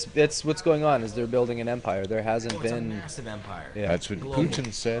it's what's going on is they're building an empire. There hasn't it's a been massive empire. Yeah. That's what Global.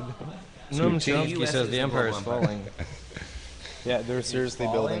 Putin said. Noam The Chomsky US says is the a empire is global empire. falling. Yeah, they're seriously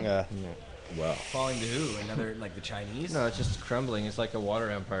falling? building a Wow. Falling to who? Another, like the Chinese? No, it's just crumbling. It's like a water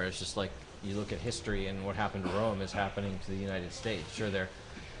empire. It's just like you look at history and what happened to Rome is happening to the United States. Sure, they're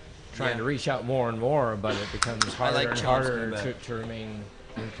trying Yeah. to reach out more and more, but it becomes harder like and Chomsky, harder but- to remain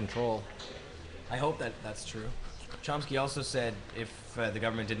in control. I hope that that's true. Chomsky also said if the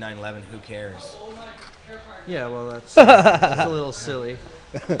government did 9/11, who cares? Yeah, well, that's a little silly.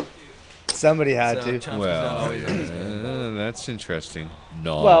 somebody had So to. Chomsky's not Well, always in his game. that's interesting.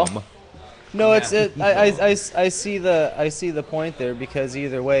 Nom. Well, No, Yeah. I see the point there because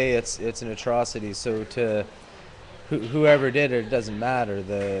either way it's an atrocity. So to whoever did it, it doesn't matter.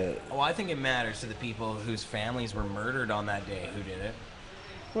 Well, I think it matters to the people whose families were murdered on that day who did it.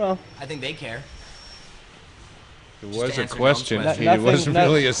 Well, I think they care. It Just was to a answer question. Norm's It question. wasn't Nothing-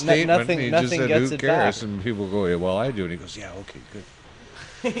 really a no- statement. nothing- He just nothing said, gets who it cares? back. And people go, yeah, well, I do. And he goes, yeah, okay, good.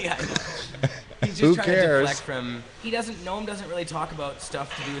 Yeah, I know. He's just Who trying cares? to deflect from. Noam doesn't really talk about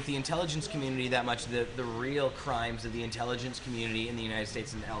stuff to do with the intelligence community that much. The real crimes of the intelligence community in the United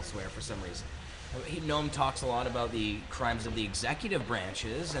States and elsewhere for some reason. Noam talks a lot about the crimes of the executive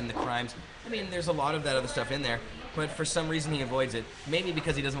branches and the crimes. I mean, there's a lot of that other stuff in there, but for some reason he avoids it. Maybe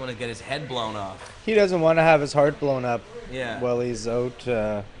because he doesn't want to get his head blown off. he doesn't want to have his heart blown up Yeah. while he's out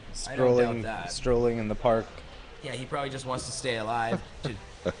doubt that. strolling in the park. Yeah, he probably just wants to stay alive to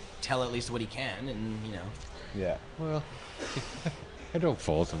tell at least what he can, and you know. Yeah. Well, I don't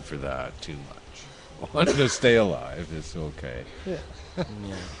fault him for that too much. Wanting to stay alive is okay. Yeah.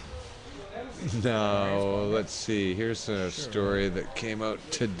 Now, let's see. Here's a story that came out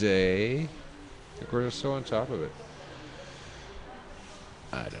today. I think we're so on top of it.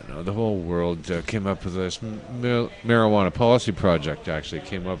 I don't know. The whole world came up with this marijuana policy project. Actually,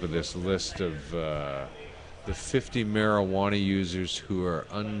 came up with this list of the 50 marijuana users who are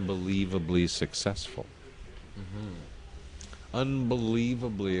unbelievably successful.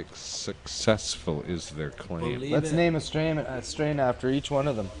 Unbelievably successful is their claim. Believe Let's it. name a strain after each one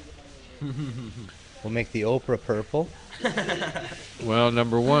of them. We'll make the Oprah purple. Well,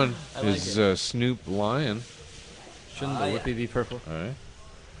 number one I like is Snoop Lion. Shouldn't Ah, the yeah. Whippy be purple? All right.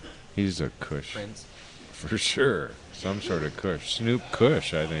 He's a Kush. Prince. For sure. Some sort of Kush. Snoop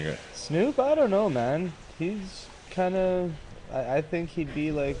Kush, I think. Snoop, I don't know, man. He's kind of. I think he'd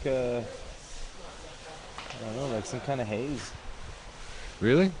be like I don't know, like some kind of haze.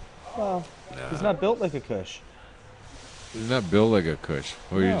 Really? Well, he's not built like a Kush. He's not built like a Kush.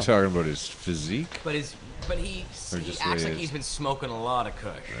 What are No. you talking about? His physique? But he Or just the acts way like he he's is. been smoking a lot of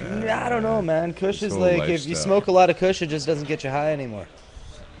kush. I don't know, man. Kush His is whole like if you lifestyle. smoke a lot of Kush, it just doesn't get you high anymore.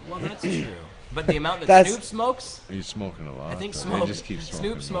 Well, that's true. But the amount that That's- Snoop smokes, He's smoking a lot. I think though. They just keep smoking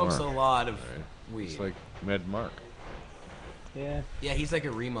Snoop smokes more, a lot of right? weed. It's like Med Mark. Yeah. Yeah, he's like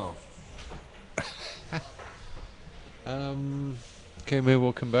a Remo. Okay, maybe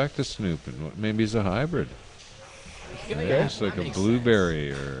we'll come back to Snoop. And maybe he's a hybrid. Yeah, He's like that a makes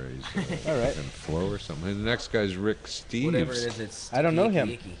blueberry or he's All right. fucking flow or something. And the next guy's Rick sense. Steves. Whatever it is, it's I don't know icky, him.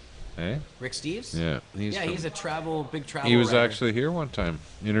 icky. Eh? Rick Steves? Yeah. Yeah, he's a big travel. He was writer. actually here one time.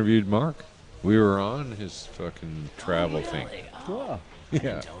 Interviewed Mark. We were on his fucking travel thing. Really? Wow.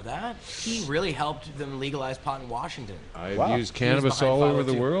 Yeah. Know that he really helped them legalize pot in Washington. I've Wow. used cannabis behind all over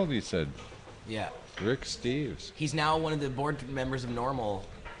the 502. world, he said. Yeah, Rick Steves. he's now one of the board members of Normal.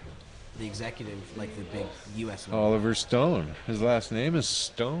 The executive, like the big U.S. one. Oliver Stone. His last name is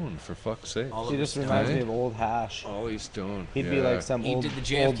Stone, for fuck's sake. He Oliver just Stone. reminds me of old hash. Ollie Stone. He'd be like some He old, did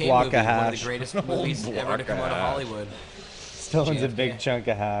the old JFK block movie, of one of hash. the greatest movies ever to come out of Hollywood. Stone's a big JFK. chunk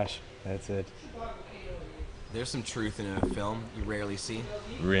of hash. That's it. There's some truth in a film you rarely see.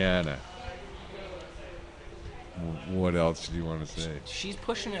 Rihanna. What else do you want to say? She's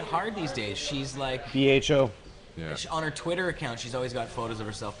pushing it hard these days. She's like, BHO. Yeah. on her Twitter account, she's always got photos of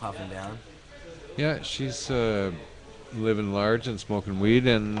herself puffing down. Yeah, she's living large and smoking weed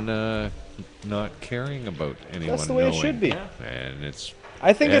and not caring about anyone That's the way knowing. it should be. And it's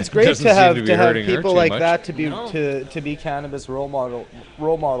I think Yeah, it's it great doesn't to seem have to be hurting her people too like much. that to be No. to be cannabis role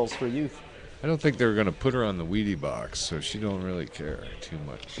models for youth. I don't think they're going to put her on the weedy box, so she don't really care too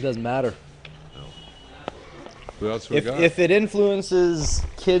much. It doesn't matter. Who else we got? If it influences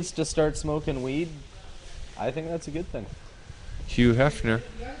kids to start smoking weed, I think that's a good thing. Hugh Hefner.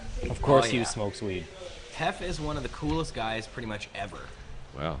 Of course, yeah. he smokes weed. Hef is one of the coolest guys pretty much ever.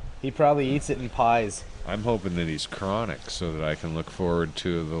 Well, He probably eats it in pies. I'm hoping that he's chronic so that I can look forward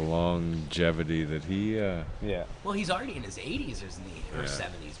to the longevity that he... Yeah. Well, he's already in his 80s, isn't he? Or Yeah.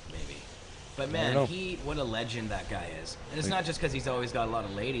 70s, maybe. But don't man, know. what a legend that guy is. And it's not just because he's always got a lot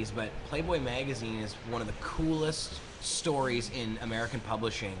of ladies, but Playboy magazine is one of the coolest stories in American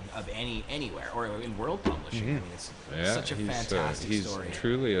publishing of anywhere, or in world publishing. I mean, it's yeah, such a he's, fantastic he's story.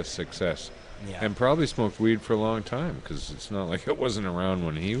 truly a success. Yeah. And probably smoked weed for a long time, because it's not like it wasn't around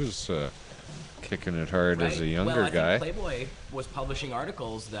when he was kicking it hard as a Right? younger well, I guy. think Playboy was publishing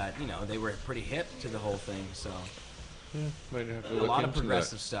articles that, they were pretty hip to the whole thing, so Might have to a look lot of into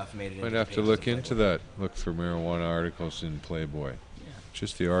progressive that. stuff made it Might into have the to pages look of into Playboy. that. Look for marijuana articles in Playboy.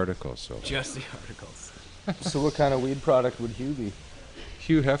 Just the articles, so. Just the articles. So what kind of weed product would Hugh be?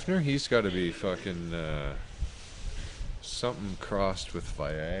 Hugh Hefner, he's got to be fucking something crossed with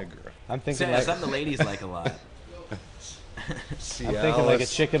Viagra. I'm thinking like Something the ladies like a lot. I'm thinking like a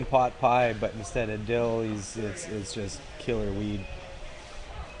chicken pot pie, but instead of dill, it's just killer weed.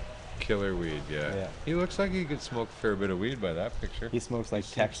 Killer weed, yeah. Yeah. He looks like he could smoke a fair bit of weed by that picture. He smokes like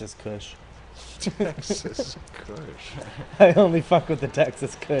Texas Kush. Texas Kush. I only fuck with the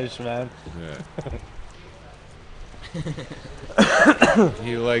Texas Kush, man. Yeah.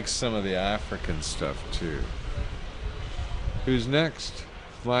 He likes some of the African stuff too. Who's next?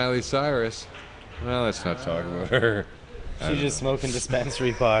 Miley Cyrus. Well, let's not talk about her. I She's don't just smoking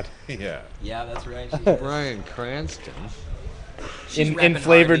dispensary pot. know. Yeah. Yeah, that's right. She is. Bryan Cranston. She's In repping hard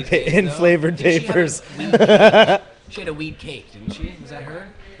flavored these days, in though. flavored Didn't she have a papers. weed cake? She had a weed cake, didn't she? Was that her?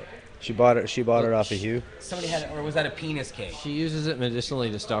 She bought it off of Hugh. Somebody had, or was that a penis cake? She uses it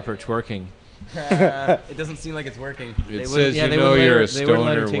medicinally to stop her twerking. It doesn't seem like it's working. It wouldn't- says yeah, you they know wouldn't let you're her- a they wouldn't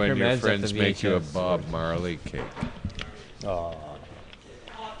let her stoner take when her your meds at friends the make you a VHS. Bob Marley cake. Oh.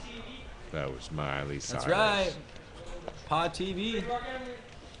 That was Miley Cyrus. That's right. Pod TV.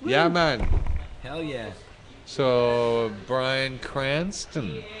 Yeah, man. Hell yeah. So Bryan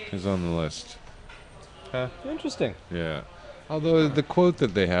Cranston is on the list. Interesting. Yeah. Although the quote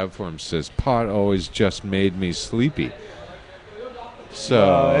that they have for him says, "Pot always just made me sleepy."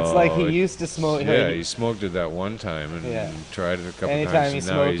 So It's like he used to smoke. Yeah, he smoked it that one time and Yeah. tried it a couple Anytime times. he and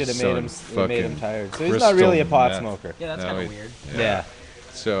now smoked he's it, it selling made him fucking tired. So he's not really a pot crystal smoker. Yeah, that's Now kind of he- weird. Yeah.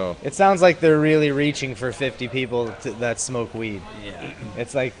 So It sounds like they're really reaching for 50 people that smoke weed. Yeah.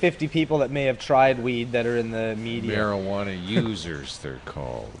 It's like 50 people that may have tried weed that are in the media. marijuana users, they're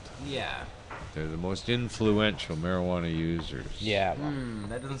called. Yeah. They're the most influential marijuana users. Yeah.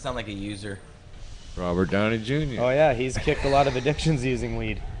 That doesn't sound like a user. Robert Downey Jr. Oh yeah, he's kicked a lot of addictions using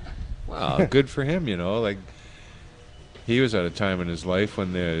weed. Wow, good for him, you know. Like, he was at a time in his life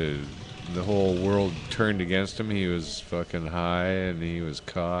when the whole world turned against him. He was fucking high, and he was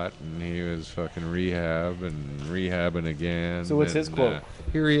caught, and he was fucking rehabbing again. So what's his and, quote?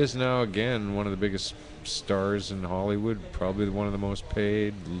 Here he is now again, one of the biggest stars in Hollywood, probably one of the most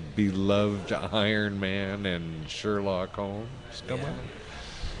paid, beloved Iron Man and Sherlock Holmes. Come Yeah. on.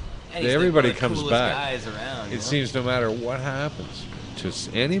 And he's Everybody one of the comes coolest back. Guys around, you It know? seems no matter what happens to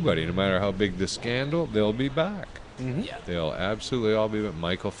anybody, no matter how big the scandal, they'll be back. Yeah. They'll absolutely all be back.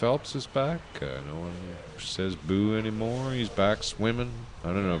 Michael Phelps is back. No one says boo anymore. He's back swimming. I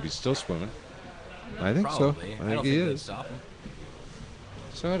don't know if he's still swimming. I think Probably. so. I I think don't he think they'd is. stop him.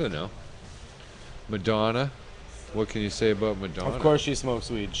 So I don't know. Madonna. What can you say about Madonna? Of course she smokes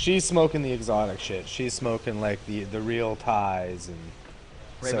weed. She's smoking the exotic shit. She's smoking like the real Thais and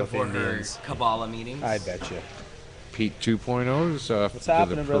Right South before Indians. her Kabbalah meetings. I bet you. Pete 2.0 is off What's to the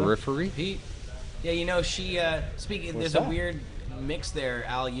happening, brother? periphery. Pete. Yeah, you know, she, speaking, What's there's a that? weird mix there.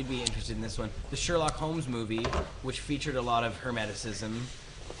 Al, you'd be interested in this one. The Sherlock Holmes movie, which featured a lot of hermeticism,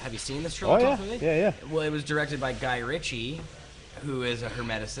 Have you seen this Oh Sherlock yeah, Holmes movie? yeah. Well, it was directed by Guy Ritchie, who is a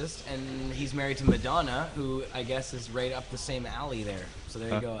hermeticist, and he's married to Madonna, who I guess is right up the same alley there. So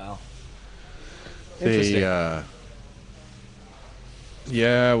there you go, Al. Interesting.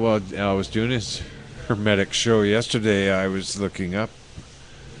 Yeah, well, I was doing his hermetic show yesterday. I was looking up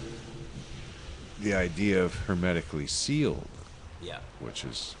the idea of hermetically sealed, Yeah. which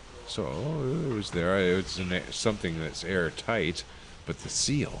is so it was there. It's something that's airtight, but the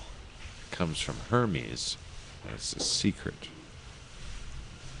seal comes from Hermes. It's a secret.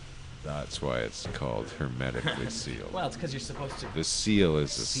 That's why it's called hermetically sealed. Well, it's because you're supposed to The seal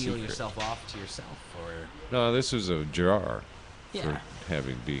is a seal secret. yourself off to yourself, or No, this was a jar yeah. for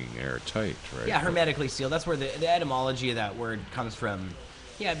having being airtight, right? Yeah, hermetically sealed. That's where the etymology of that word comes from.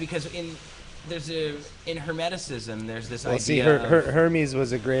 Yeah, because in Hermeticism, there's this Well, idea. see, Hermes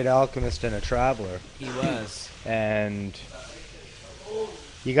was a great alchemist and a traveler, He was. and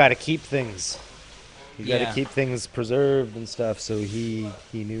you got to keep things. You got to Yeah. keep things preserved and stuff. So he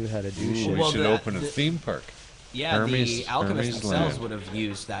knew how to do Ooh, shit. we Well, should the- open a the- theme park. Yeah, Hermes- the alchemists Hermes themselves land. would have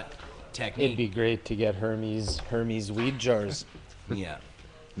used that It'd technique. be great to get Hermes weed jars. Yeah.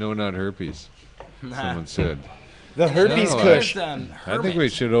 No, not herpes. Someone said. The herpes No, kush. I think we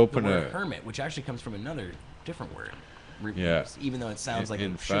should open the word a- hermit, which actually comes from another different word. Yeah. Even though it sounds like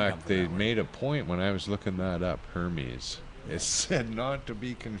In it should come fact, from they that word. made a point when I was looking that up. Hermes. It said not to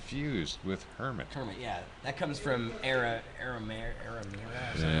be confused with hermit. Hermit, yeah, that comes from Aramira.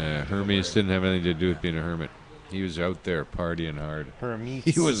 Yeah, Hermes didn't have anything to do with being a hermit. He was out there partying hard. Hermes.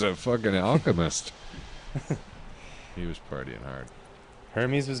 He was a fucking alchemist. He was partying hard.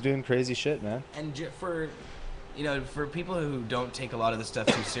 Hermes was doing crazy shit, man. And for people who don't take a lot of this stuff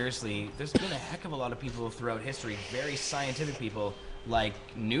too seriously, there's been a heck of a lot of people throughout history, very scientific people, like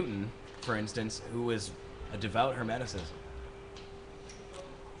Newton, for instance, who was a devout hermeticist.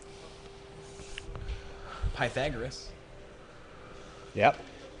 Pythagoras. Yep.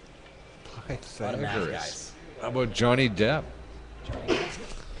 A lot of math guys. How about Johnny Depp?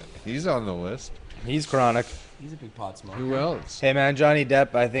 He's on the list. He's chronic. He's a big pot smoker. Who else? Hey, man, Johnny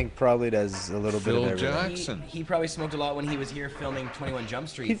Depp, I think, probably does a little Phil bit of everything. Jackson. He probably smoked a lot when he was here filming 21 Jump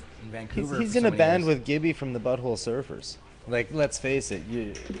Street in Vancouver. He's for in so a many band years. with Gibby from the Butthole Surfers. Like, let's face it,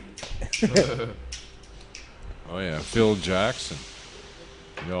 Oh yeah, Phil Jackson.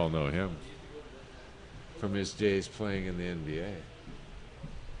 You all know him from his days playing in the NBA.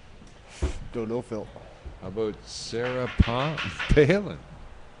 don't know Phil. How about Sarah Palin?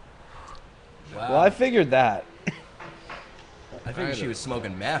 Wow. Well, I figured that. I figured she was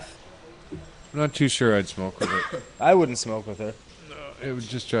smoking meth. I'm not too sure I'd smoke with her. I wouldn't smoke with her. It would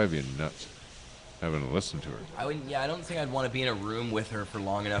just drive you nuts having to listen to her. I wouldn't. Yeah, I don't think I'd want to be in a room with her for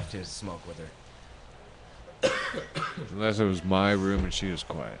long enough to smoke with her. Unless it was my room and she was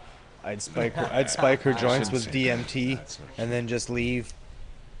quiet. I'd spike her joints shouldn't with say DMT that. and then just leave.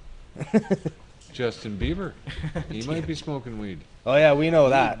 Justin Bieber. He might be smoking weed. Oh yeah, we know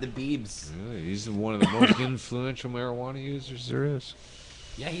that. The Biebs. Yeah, he's one of the most influential marijuana users there is.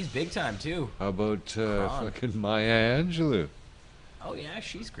 Yeah, he's big time too. How about Kron. fucking Maya Angelou? Oh yeah,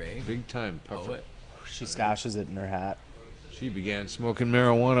 she's great. Big time puffer. Poet. She stashes it in her hat. She began smoking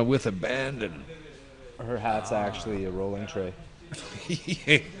marijuana with abandon. Her hat's actually a rolling tray.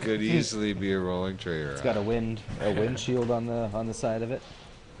 It could easily be a rolling tray. Or It's got a windshield on the side of it.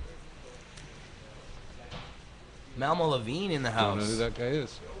 Malmo Levine in the I don't know house. who that guy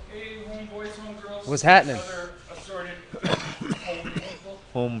is. Hey, homeboys, homegirls. What's happening? Other assorted home people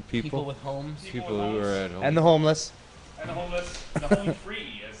Home People people. with homes. People who are at home. And the homeless. and the homeless, the home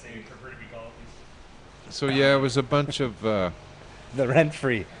free, as they prefer to be called. So yeah, it was a bunch of The rent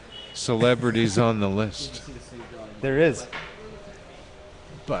free. celebrities on the list. There is.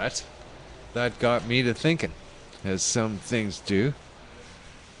 But that got me to thinking, as some things do.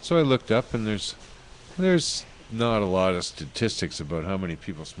 So I looked up, and there's not a lot of statistics about how many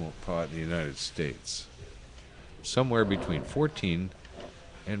people smoke pot in the United States. Somewhere between 14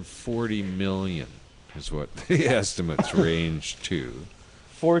 and 40 million is what the estimates range to.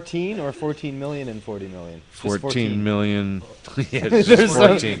 14 or 14 million and 40 million? Just 14 million. Yeah, it's just There's,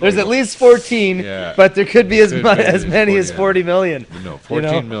 14. there's at least 14, Yeah. but there could be as, Could mu- be as as many as 40, 40 million. No, You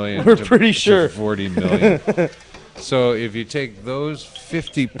 14 know, million. we're to- pretty to sure. 40 million. So if you take those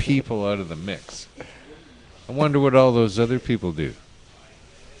 50 people out of the mix, I wonder what all those other people do.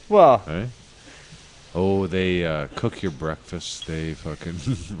 Well, Right? Oh, they cook your breakfast. They fucking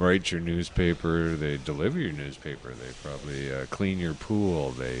write your newspaper. They deliver your newspaper. They probably clean your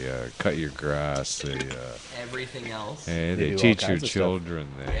pool. They cut your grass. They Everything else. and They they do all teach your kinds of stuff. children.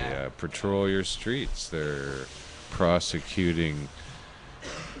 They Yeah. patrol your streets. They're prosecuting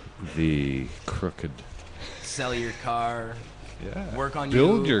the crooked. Sell your car. Yeah. Work on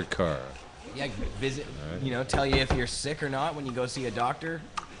Build you. your car. Yeah, visit. You know, tell you if you're sick or not when you go see a doctor.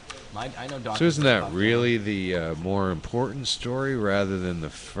 I know doctors. So isn't that talk really the more important story rather than the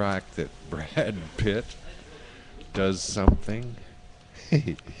fact that Brad Pitt does something?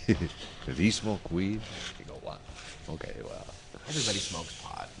 Did he smoke weed? You go, wow. Okay, well. Everybody smokes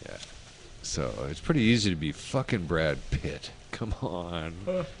pot. Yeah. So it's pretty easy to be fucking Brad Pitt. Come on.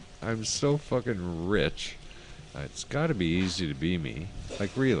 I'm so fucking rich. It's got to be easy to be me.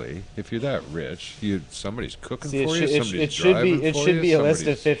 Like really, if you're that rich, somebody's cooking for you. Somebody's driving it for should you, be a list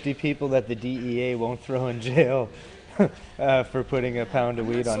of somebody's- 50 people that the DEA won't throw in jail for putting a pound of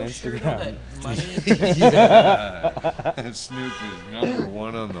weed on So sure, though, Instagram. that money. Yeah. And Snoop is number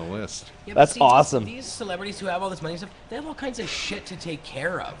one on the list. Yeah, but That's see, awesome. These celebrities who have all this money and stuff, they have all kinds of shit to take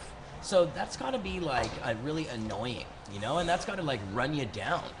care of. So that's got to be like really annoying, you know, and that's got to like run you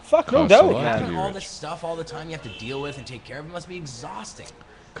down. Fuck, no Costs a doubt, lot to man. be All rich. this stuff all the time you have to deal with and take care of. It must be exhausting.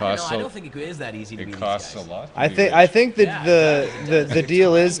 Costs I a- don't think it is that easy to be It these costs guys. a lot. I think that Yeah, it does. the Your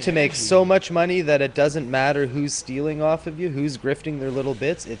deal time is to and make energy. so much money that it doesn't matter who's stealing off of you, who's grifting their little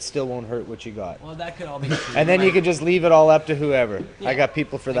bits. It still won't hurt what you got. Well, that could all be true. And then you Like, can just leave it all up to whoever. yeah. I got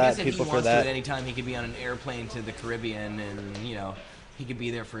people for I that, guess if people he for wants to that. at any time, he could be on an airplane to the Caribbean, and you know, he could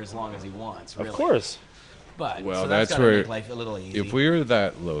be there for as long as he wants. Really. Of course. But Well, so that's gotta where make life a little easy. If we were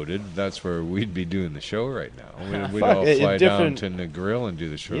that loaded, that's where we'd be doing the show right now. We'd Fuck, all it- fly down different- to Negril and do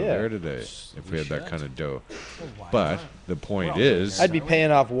the show Yeah. there today if we had that should. kind of dough. Well, why But not? the point We're all is, doing I'd be paying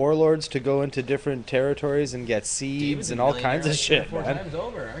off warlords to go into different territories and get seeds David's and a all millionaire kinds of like shit, 4 man. times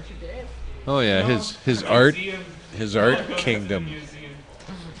over, aren't you, Dave? oh yeah, his art kingdom,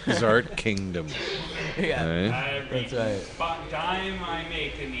 his art kingdom. Yeah. Right? Every That's right. dime I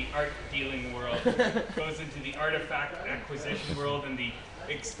make in the art dealing world goes into the artifact acquisition world and the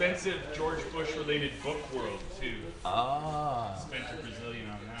expensive George Bush related book world too. Ah, Spent a Brazilian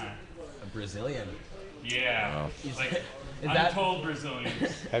on that. a Brazilian. Yeah, like Is that- untold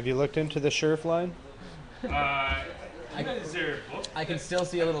Brazilians. Have you looked into the Scherf line? Is there a book? I can still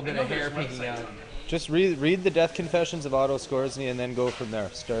see a little bit I know of hair there's peeking websites out. on that. Just read the Death Confessions of Otto Skorzny and then go from there.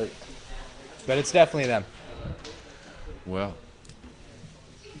 Start. But it's definitely them. Well,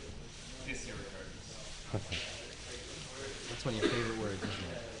 That's one of your favorite words, isn't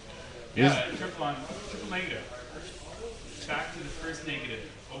it? Yeah, triple negative. Back to the first negative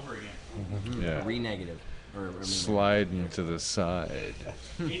over again. yeah, Re-negative. Or sliding to the side.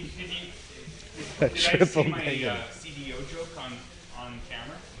 Did I Triple see my negative. CDO joke on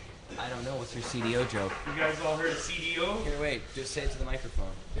camera? I don't know. What's your CDO joke? You guys all heard of CDO? Here, wait. Just say it to the microphone.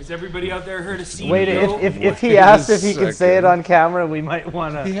 Has everybody out there heard of CDO? Wait, if he Wait a asked if he could say it second. on camera, we might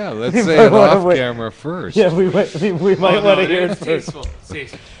want to. Yeah, let's say it Wanna off wait. camera first. Yeah, we might want to hear it it's first. tasteful.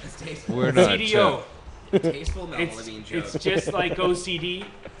 Tasteful. It's tasteful. We're not. CDO. Tasteful Melvin joke. It's just like OCD,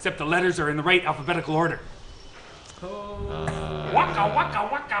 except the letters are in the right alphabetical order. Waka waka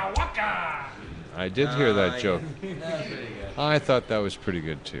waka waka. I did hear that joke. That's pretty good. I thought that was pretty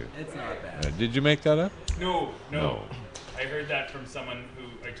good too. It's not bad. Did you make that up? No. No. I heard that from someone who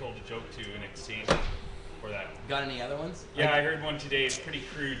I told a joke to in exchange for that. Got any other ones? Yeah, I heard one today. It's pretty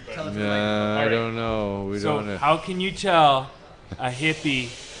crude, Tell but us. Nah, I Alright. don't know. We so don't. Have, how can you tell a hippie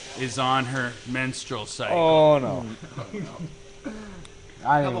is on her menstrual cycle? Oh no.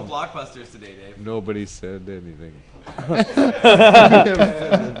 I A couple don't. blockbusters today, Dave. nobody said anything.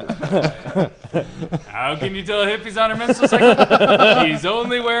 How can you tell a hippie's on her menstrual cycle? She's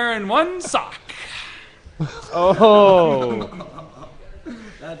only wearing one sock. Oh,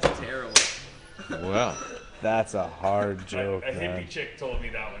 That's terrible. Well, that's a hard joke, A man. hippie chick told me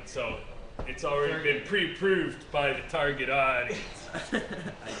that one, so it's already been pre-proved by the target audience.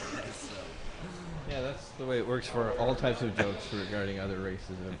 Yeah, that's the way it works for all types of jokes regarding other races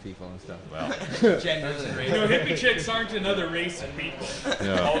and people and stuff. Genders and You know, races. hippie chicks aren't another race of people,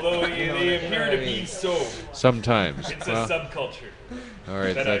 yeah. although they appear to be so. Sometimes. It's Well, a subculture. all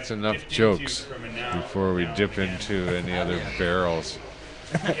right, that that's I've enough dipped into jokes from a now- before we now dip and into any other barrels.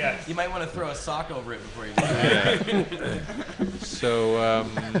 Yes. You might want to throw a sock over it before you do it. So, I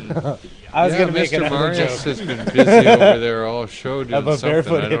was yeah, gonna make Mr. another Marius joke. has been busy over there all show doing About something.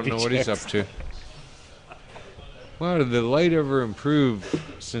 barefoot I don't know hippie what he's up chicks. to. Wow, did the light ever improve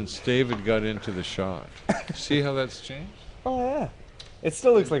since David got into the shot? See how that's changed? Oh yeah. It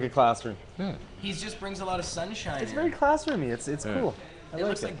still looks like a classroom. Yeah. He just brings a lot of sunshine. It's in. very classroomy. It's Yeah. cool. I It like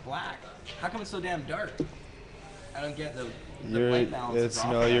looks it. like black. How come it's so damn dark? I don't get the Your, light balance. is it's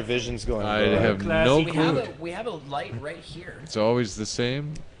off no, there. your vision's going. I low. have Classy. no clue. We have a light right here. It's always the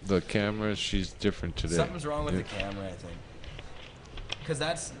same. The camera, she's different today. Something's wrong with Yeah. the camera, I think.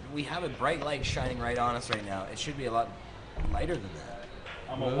 because we have a bright light shining right on us right now. It should be a lot lighter than that.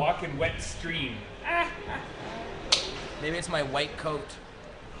 I'm a walking wet stream. Maybe it's my white coat.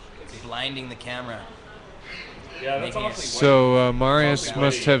 It's blinding the camera. Yeah, that's Making it awfully So Marius awfully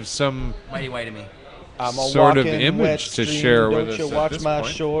must white. have some Mighty white of me. I'm a sort of walking image wet to stream, share with don't us you at watch this my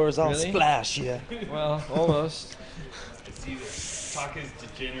point. shores, I'll Really? splash you. Well, almost. See, the talk is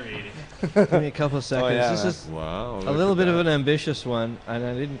degenerated. Give me a couple of seconds. yeah, This man. is Wow. a look little at bit of that. an ambitious one, and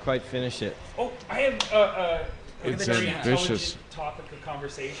I didn't quite finish it. Oh, I have It's a very ambitious. intelligent topic of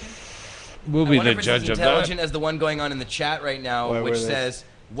conversation. We'll I be wonder the if it's judge as of intelligent that. as the one going on in the chat right now, What which were they? says,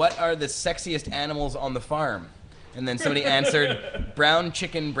 "What are the sexiest animals on the farm?" And then somebody answered, "Brown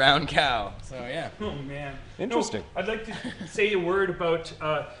chicken, brown cow." So yeah. Oh man, Interesting. No, I'd like to say a word about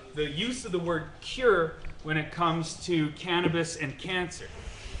the use of the word cure when it comes to cannabis and cancer.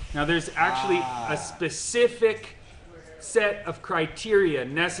 Now, there's actually a specific set of criteria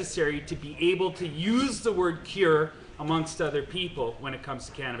necessary to be able to use the word cure amongst other people when it comes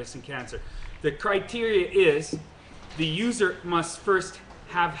to cannabis and cancer. The criteria is the user must first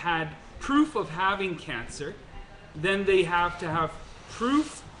have had proof of having cancer, then they have to have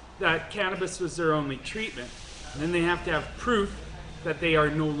proof that cannabis was their only treatment, and then they have to have proof that they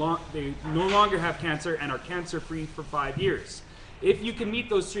no longer have cancer and are cancer-free for 5 years. If you can meet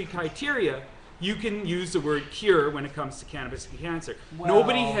those 3 criteria, you can use the word cure when it comes to cannabis and cancer.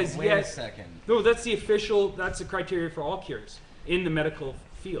 Nobody has wait yet. a second. No, that's the criteria for all cures in the medical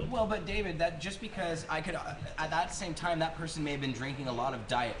field. Well, but David, that just because I could, at that same time, that person may have been drinking a lot of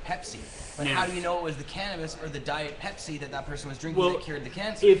Diet Pepsi. But Yeah. how do you know it was the cannabis or the Diet Pepsi that person was drinking Well, that cured the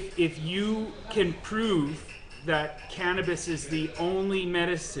cancer? if you can prove that cannabis is the only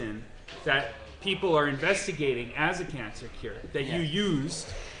medicine that people are investigating as a cancer cure that you used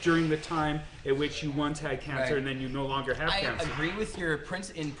during the time at which you once had cancer Right. and then you no longer have I cancer. agree with your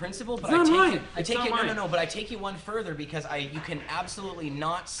in principle, but It's not I mine. take It's it. not mine. No. But I take it one further because you can absolutely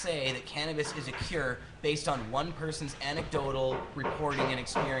not say that cannabis is a cure based on one person's anecdotal reporting and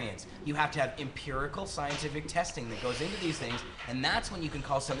experience. You have to have empirical scientific testing that goes into these things, and that's when you can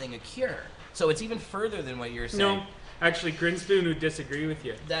call something a cure. So it's even further than what you're saying. No, actually, Grinspoon would disagree with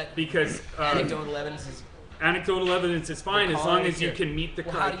you. Because Anecdotal evidence is. anecdotal evidence is fine as long as you can meet the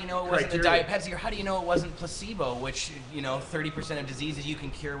Well, how do you know it wasn't the criteria. Diet Pepsi, or how do you know it wasn't placebo, which 30% of diseases you can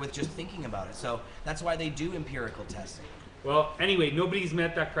cure with just thinking about it? So that's why they do empirical testing. Well, anyway, nobody's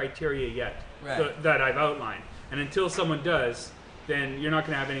met that criteria yet Right. that I've outlined. And until someone does, then you're not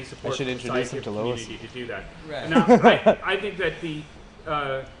going to have any support I should from the introduce him scientific to Lois. community to do that. Right. Now, I think that the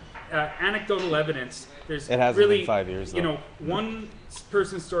anecdotal evidence, there's It hasn't really, been 5 years, though. one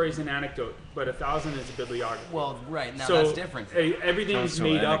person's story is an anecdote, but 1,000 is a bibliography. Well, right, now So that's different. everything is Also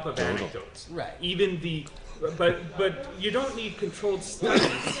made up of anecdotal. anecdotes. Right. Even but you don't need controlled studies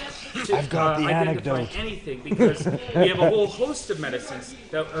to I've got the identify anecdote. anything because we have a whole host of medicines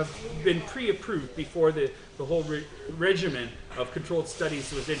that have been pre-approved before the whole regimen of controlled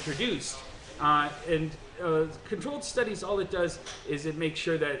studies was introduced. Controlled studies, all it does is it makes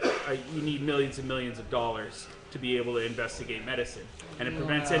sure that you need millions and millions of dollars to be able to investigate medicine. And it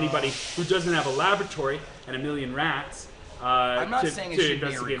prevents anybody who doesn't have a laboratory and a million rats I'm not saying it to should be a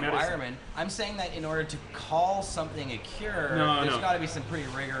investigate medicine. requirement. I'm saying that in order to call something a cure, No, there's no. got to be some pretty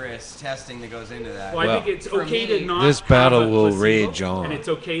rigorous testing that goes into that. Well, I Well, think it's for okay me, to not this have battle a will placebo, rage on. and it's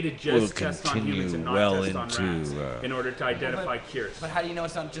okay to Will just test on humans and not continue test well on into, rats in order to identify cures. But how do you know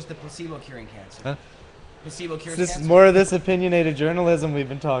it's not just the placebo curing cancer? Huh? Placebo cures This is cancer? more of this opinionated journalism we've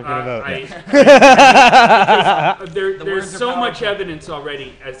been talking about. There's words are so much powerful. evidence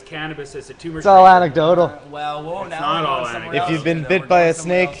already as cannabis as a tumor. It's all treatment. anecdotal. Well, whoa, now not we're all going somewhere anecdote. If else. you've been We're bit by going a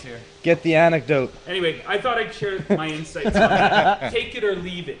somewhere else snake, here. get the anecdote. Anyway, I thought I'd share my insights on that. Take it or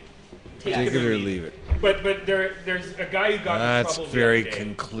leave it. Take it or leave it. But there's a guy who got in That's trouble very the other day,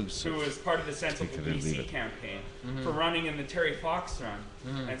 conclusive. who was part of the Sensible Take it or leave BC it. campaign for running in the Terry Fox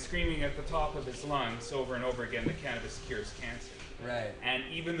run and screaming at the top of his lungs over and over again that cannabis cures cancer. Right. And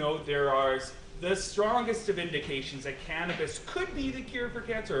even though there are the strongest of indications that cannabis could be the cure for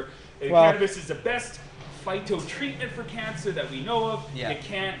cancer, Well- cannabis is the best phyto treatment for cancer that we know of, Yeah. you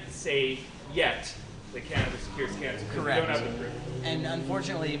can't say yet that cannabis cures cancer because we Correct. don't have the proof. And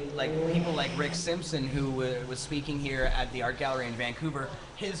unfortunately, like people like Rick Simpson, who was speaking here at the Art Gallery in Vancouver,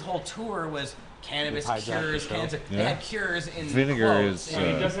 his whole tour was cannabis Hijacked the cures show. cancer. They Yeah. had cures in Vinegar quotes. is, And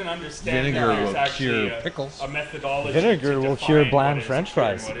he Uh, doesn't understand vinegar that there's will actually cure pickles. a methodology. Vinegar to will define cure what bland is French a cure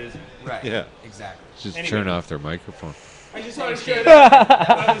and fries. what isn't. Right. Yeah. Exactly. Just Anyway. turn off their microphone. I just want to Thanks, share Dave. that.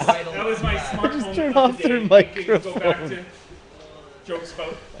 That was vital. That was my smart moment turn of off the their day. We can go back microphone. to jokes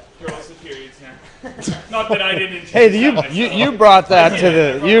about girls with periods now. Not that I didn't. Hey, you brought that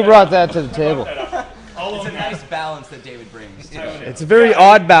to the table. It's a nice balance that David brings. It's a very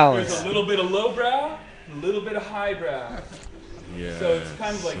odd balance. There's a little bit of lowbrow, a little bit of highbrow. Yeah. So it's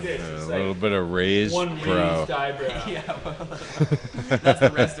kind of like this. A It's little like bit of raised one brow. raised eyebrow. Yeah, well, that's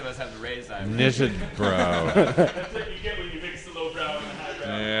the rest of us have the raised eyebrows. Knitted brow. That's what you get when you mix the lowbrow and the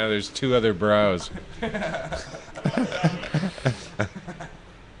highbrow. Yeah, there's two other brows.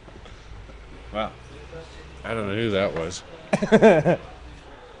 Wow. I don't know who that was.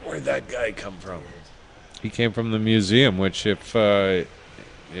 Where'd that guy come from? He came from the museum, which if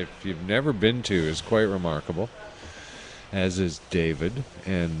you've never been to, is quite remarkable, as is David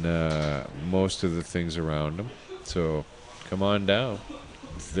and most of the things around him. So come on down.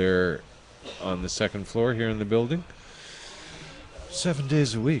 They're on the second floor here in the building. 7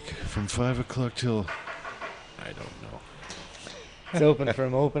 days a week from 5 o'clock till, I don't know. It's open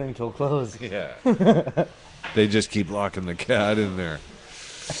from opening till close. Yeah. They just keep locking the cat in there.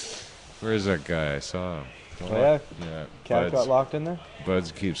 Where's that guy? I saw him. Oh, yeah? Yeah. Cat got locked in there?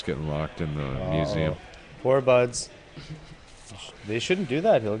 Buds keeps getting locked in the museum. Poor Buds. They shouldn't do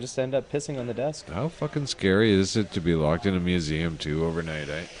that. He'll just end up pissing on the desk. How fucking scary is it to be locked in a museum too overnight,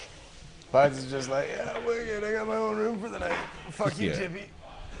 eh? Buds is just like, yeah, wicked. I got my own room for the night. Fuck you, Yeah. Tippy.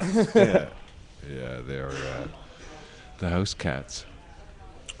 Yeah. Yeah, they are the house cats.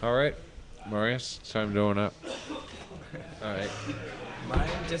 All right, Marius, it's time to own up. All right. Mine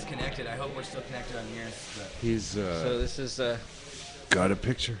disconnected. I hope we're still connected on yours. But He's So this is got a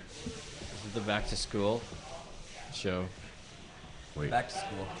picture. the back to school show. Wait. back to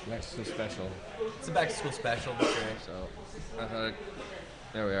school. Back to school special. It's a back to school special. That's right. So I thought,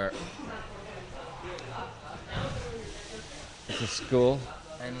 there we are. It's a school.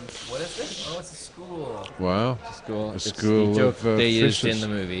 And what is this? Oh, it's a school. Wow. It's a school. A It's school the joke of, they used fishes. in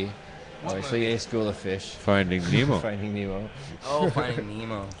the movie. Obviously, a school of fish. Finding Nemo. Finding Nemo. Oh, Finding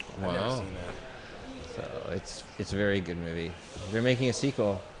Nemo. I've never Wow. seen that. So it's a very good movie. They're making a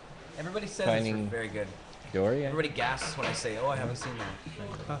sequel. Everybody says Finding- it's very good. Dory. Everybody gasps when I say, "Oh, I haven't seen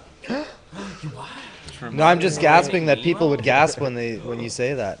that." No, I'm just gasping that people would gasp when you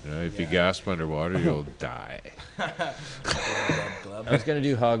say that. If you gasp underwater, you'll die. I was gonna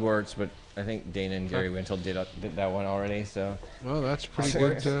do Hogwarts, but I think Dana and Gary Wintle did that one already. So Well, that's pretty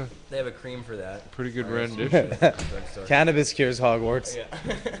good. They have a cream for that. Pretty good Marius. rendition. Drugstore. Cannabis cures Hogwarts. Yeah.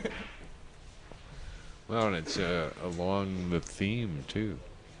 Well, and it's along the theme too.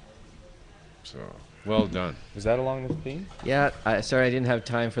 So well done. Was that along the theme? yeah, sorry I didn't have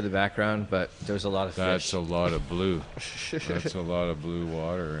time for the background, but there was a lot of That's fish. a lot of blue. That's a lot of blue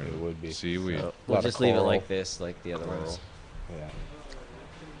water and would be. seaweed. So Lot we'll of just leave it coral. like this, like the other ones. Yeah.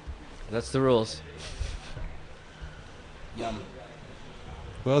 That's the rules. Yum.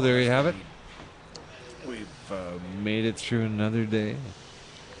 Well, there you have it. We've made it through another day.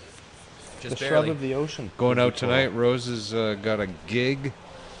 Just The shrub barely. of the ocean. Going would be out tonight, Rose has got a gig.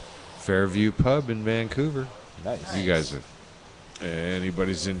 Fairview Pub in Vancouver. cool. Nice. You guys, if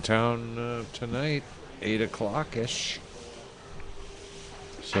anybody's in town tonight, 8 o'clock-ish.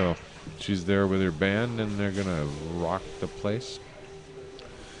 So she's there with her band, and they're going to rock the place.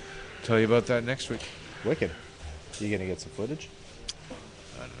 Tell you about that next week. Wicked. You gonna get some footage?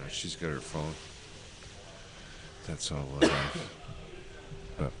 I don't know. She's got her phone. That's all I have.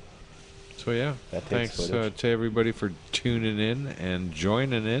 But, so, yeah. That takes Thanks footage. to everybody for tuning in and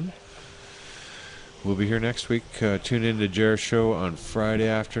joining in. We'll be here next week. Tune in to Jer's show on Friday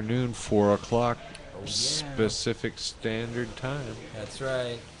afternoon, 4 o'clock, Pacific Standard Time. That's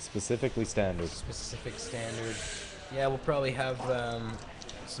right. Specifically standard. Specific standard. Yeah, we'll probably have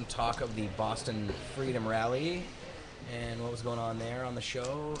some talk of the Boston Freedom Rally and what was going on there on the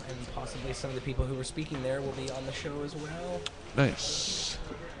show, and possibly some of the people who were speaking there will be on the show as well. Nice.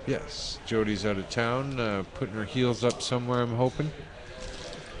 Yes. Jody's out of town, putting her heels up somewhere, I'm hoping.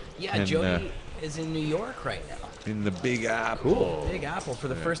 Yeah, And, Jody is in New York right now. In the Big Apple. Big Apple for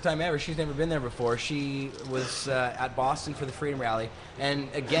the first time ever. She's never been there before. She was at Boston for the Freedom Rally, and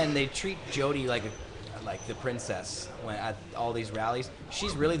again, they treat Jody like the princess when at all these rallies.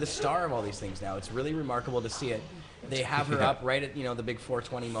 She's really the star of all these things now. It's really remarkable to see it. They have her up right at the big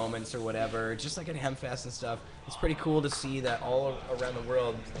 420 moments or whatever, just like at HempFest and stuff. It's pretty cool to see that all around the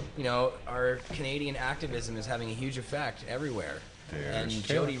world, our Canadian activism is having a huge effect everywhere. And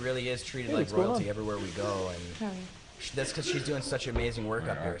Jody really is treated like what's going royalty on? everywhere we go, and that's because she's doing such amazing work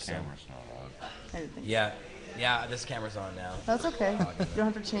up here. So. I didn't think Yeah, this camera's on now. That's okay. You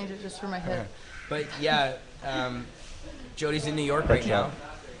don't have to change it just for my head. But yeah, Jody's in New York right now.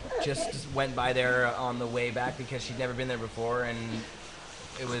 Just went by there on the way back because she'd never been there before, and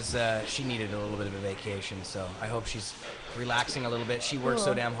it was she needed a little bit of a vacation, so I hope she's relaxing a little bit. She works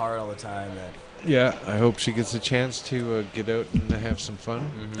so damn hard all the time that. Yeah, I hope she gets a chance to get out and have some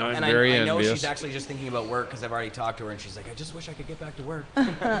fun. I'm And very I know envious. she's actually just thinking about work because I've already talked to her, and she's like, I just wish I could get back to work.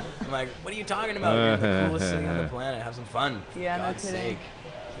 I'm like, what are you talking about? You're the coolest thing on the planet. Have some fun. Yeah, no God's kidding. sake.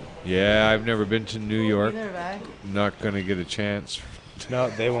 Yeah, I've never been to New York. Neither have I. Not going to get a chance No,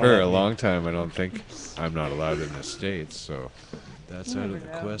 they won't. for let a me. long time, I don't think. I'm not allowed in the States, so that's out of the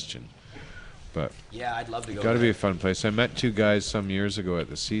never know. question. But Yeah, I'd love to go. got to there. be a fun place. I met two guys some years ago at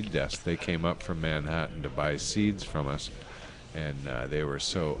the seed desk. They came up from Manhattan to buy seeds from us, and they were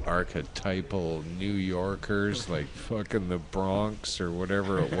so archetypal New Yorkers, like fucking the Bronx or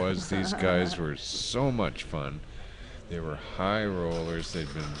whatever it was. These guys were so much fun. They were high rollers.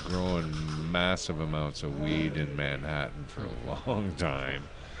 They'd been growing massive amounts of weed in Manhattan for a long time,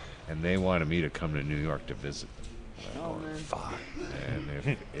 and they wanted me to come to New York to visit. Oh, man. Fuck.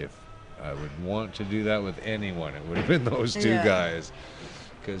 And if I would want to do that with anyone, it would have been those two Yeah. guys,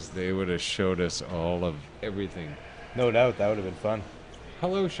 because they would have showed us all of everything. No doubt, that would have been fun.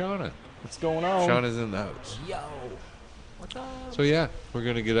 Hello, Shauna. What's going on? Shauna's in the house. Yo, what's up? So yeah, we're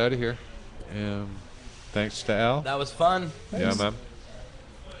gonna get out of here. Thanks to Al. That was fun. Yeah, man.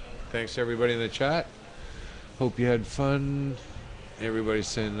 Thanks to everybody in the chat. Hope you had fun. Everybody's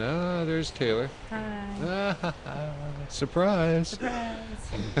saying, there's Taylor. Hi. Surprise.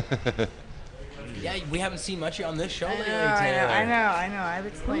 Yeah, we haven't seen much on this show I lately, know, Taylor. I know. I've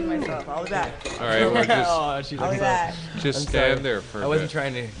explained myself. I'll be back. All right, we'll just, Oh, she's I'll be like, back. just I'm stand sorry. there for a I wasn't bit.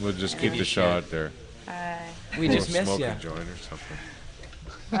 trying to. We'll just give keep you the shit. shot there. Hi. We We'll just missed smoke you. a joint or something.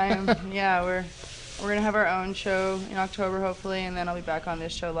 Yeah, we're gonna have our own show in October hopefully, and then I'll be back on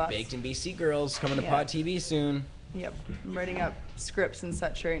this show lots. Baked in BC Girls coming to Yeah. Pod TV soon. Yep, I'm writing up scripts and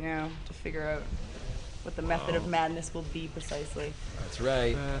such right now to figure out what the method of madness will be precisely. That's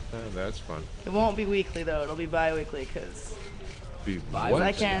right. That's fun. It won't be weekly though; it'll be bi-weekly because Bi-weekly?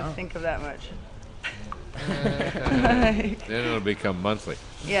 I can't think of that much. Then it'll become monthly.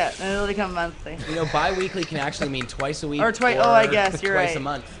 Yeah, then it'll become monthly. You know, bi-weekly can actually mean twice a week. Or twice- oh, I guess, you're twice a right.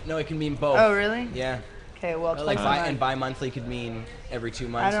 month. No, it can mean both. Oh, really? Yeah. Okay, well, Like twice a bi- month. and bi-monthly could mean every 2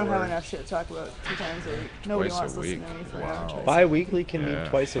 months. I don't or have enough shit to talk about 2 times a week. Nobody Twice a wants to listen week. to me for Wow. an hour. Bi-weekly can mean Yeah,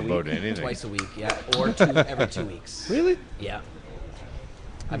 twice a about week. anything. Twice a week, yeah. Or every 2 weeks. Really? Yeah.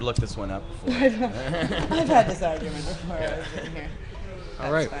 I've looked this one up before. I've had this argument before I was in here. That's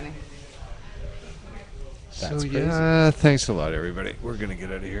All right. funny. So That's yeah, thanks a lot, everybody. We're gonna get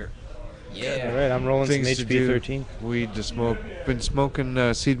out of here. Yeah. All right, I'm rolling Things to some do. HB13. Weed to smoke. Been smoking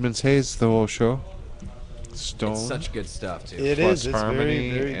Seedman's Haze the whole show. Stone. It's such good stuff, too. It plus is. It's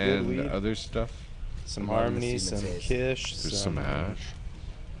Harmony very, very good and weed. other stuff. Some Love the Harmony, some Seedman's Kish, There's some hash.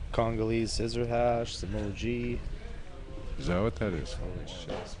 Congolese scissor hash, some OG. Is that what that is? Holy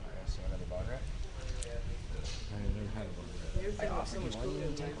shit.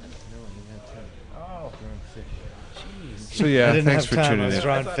 So I yeah, didn't thanks have for time, I tuning was in.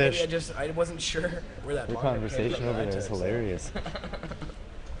 drawing I thought maybe fish. I wasn't sure where that Your bong came conversation from. over I there is took it. hilarious.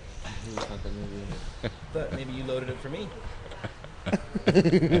 Thought maybe you loaded it for me.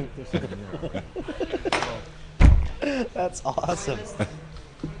 That's awesome.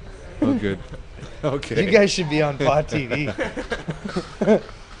 Oh, good. Okay. You guys should be on Pod TV.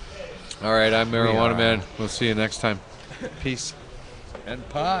 All right, I'm Marijuana are. Man. We'll see you next time. Peace. And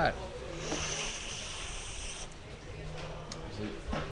pot.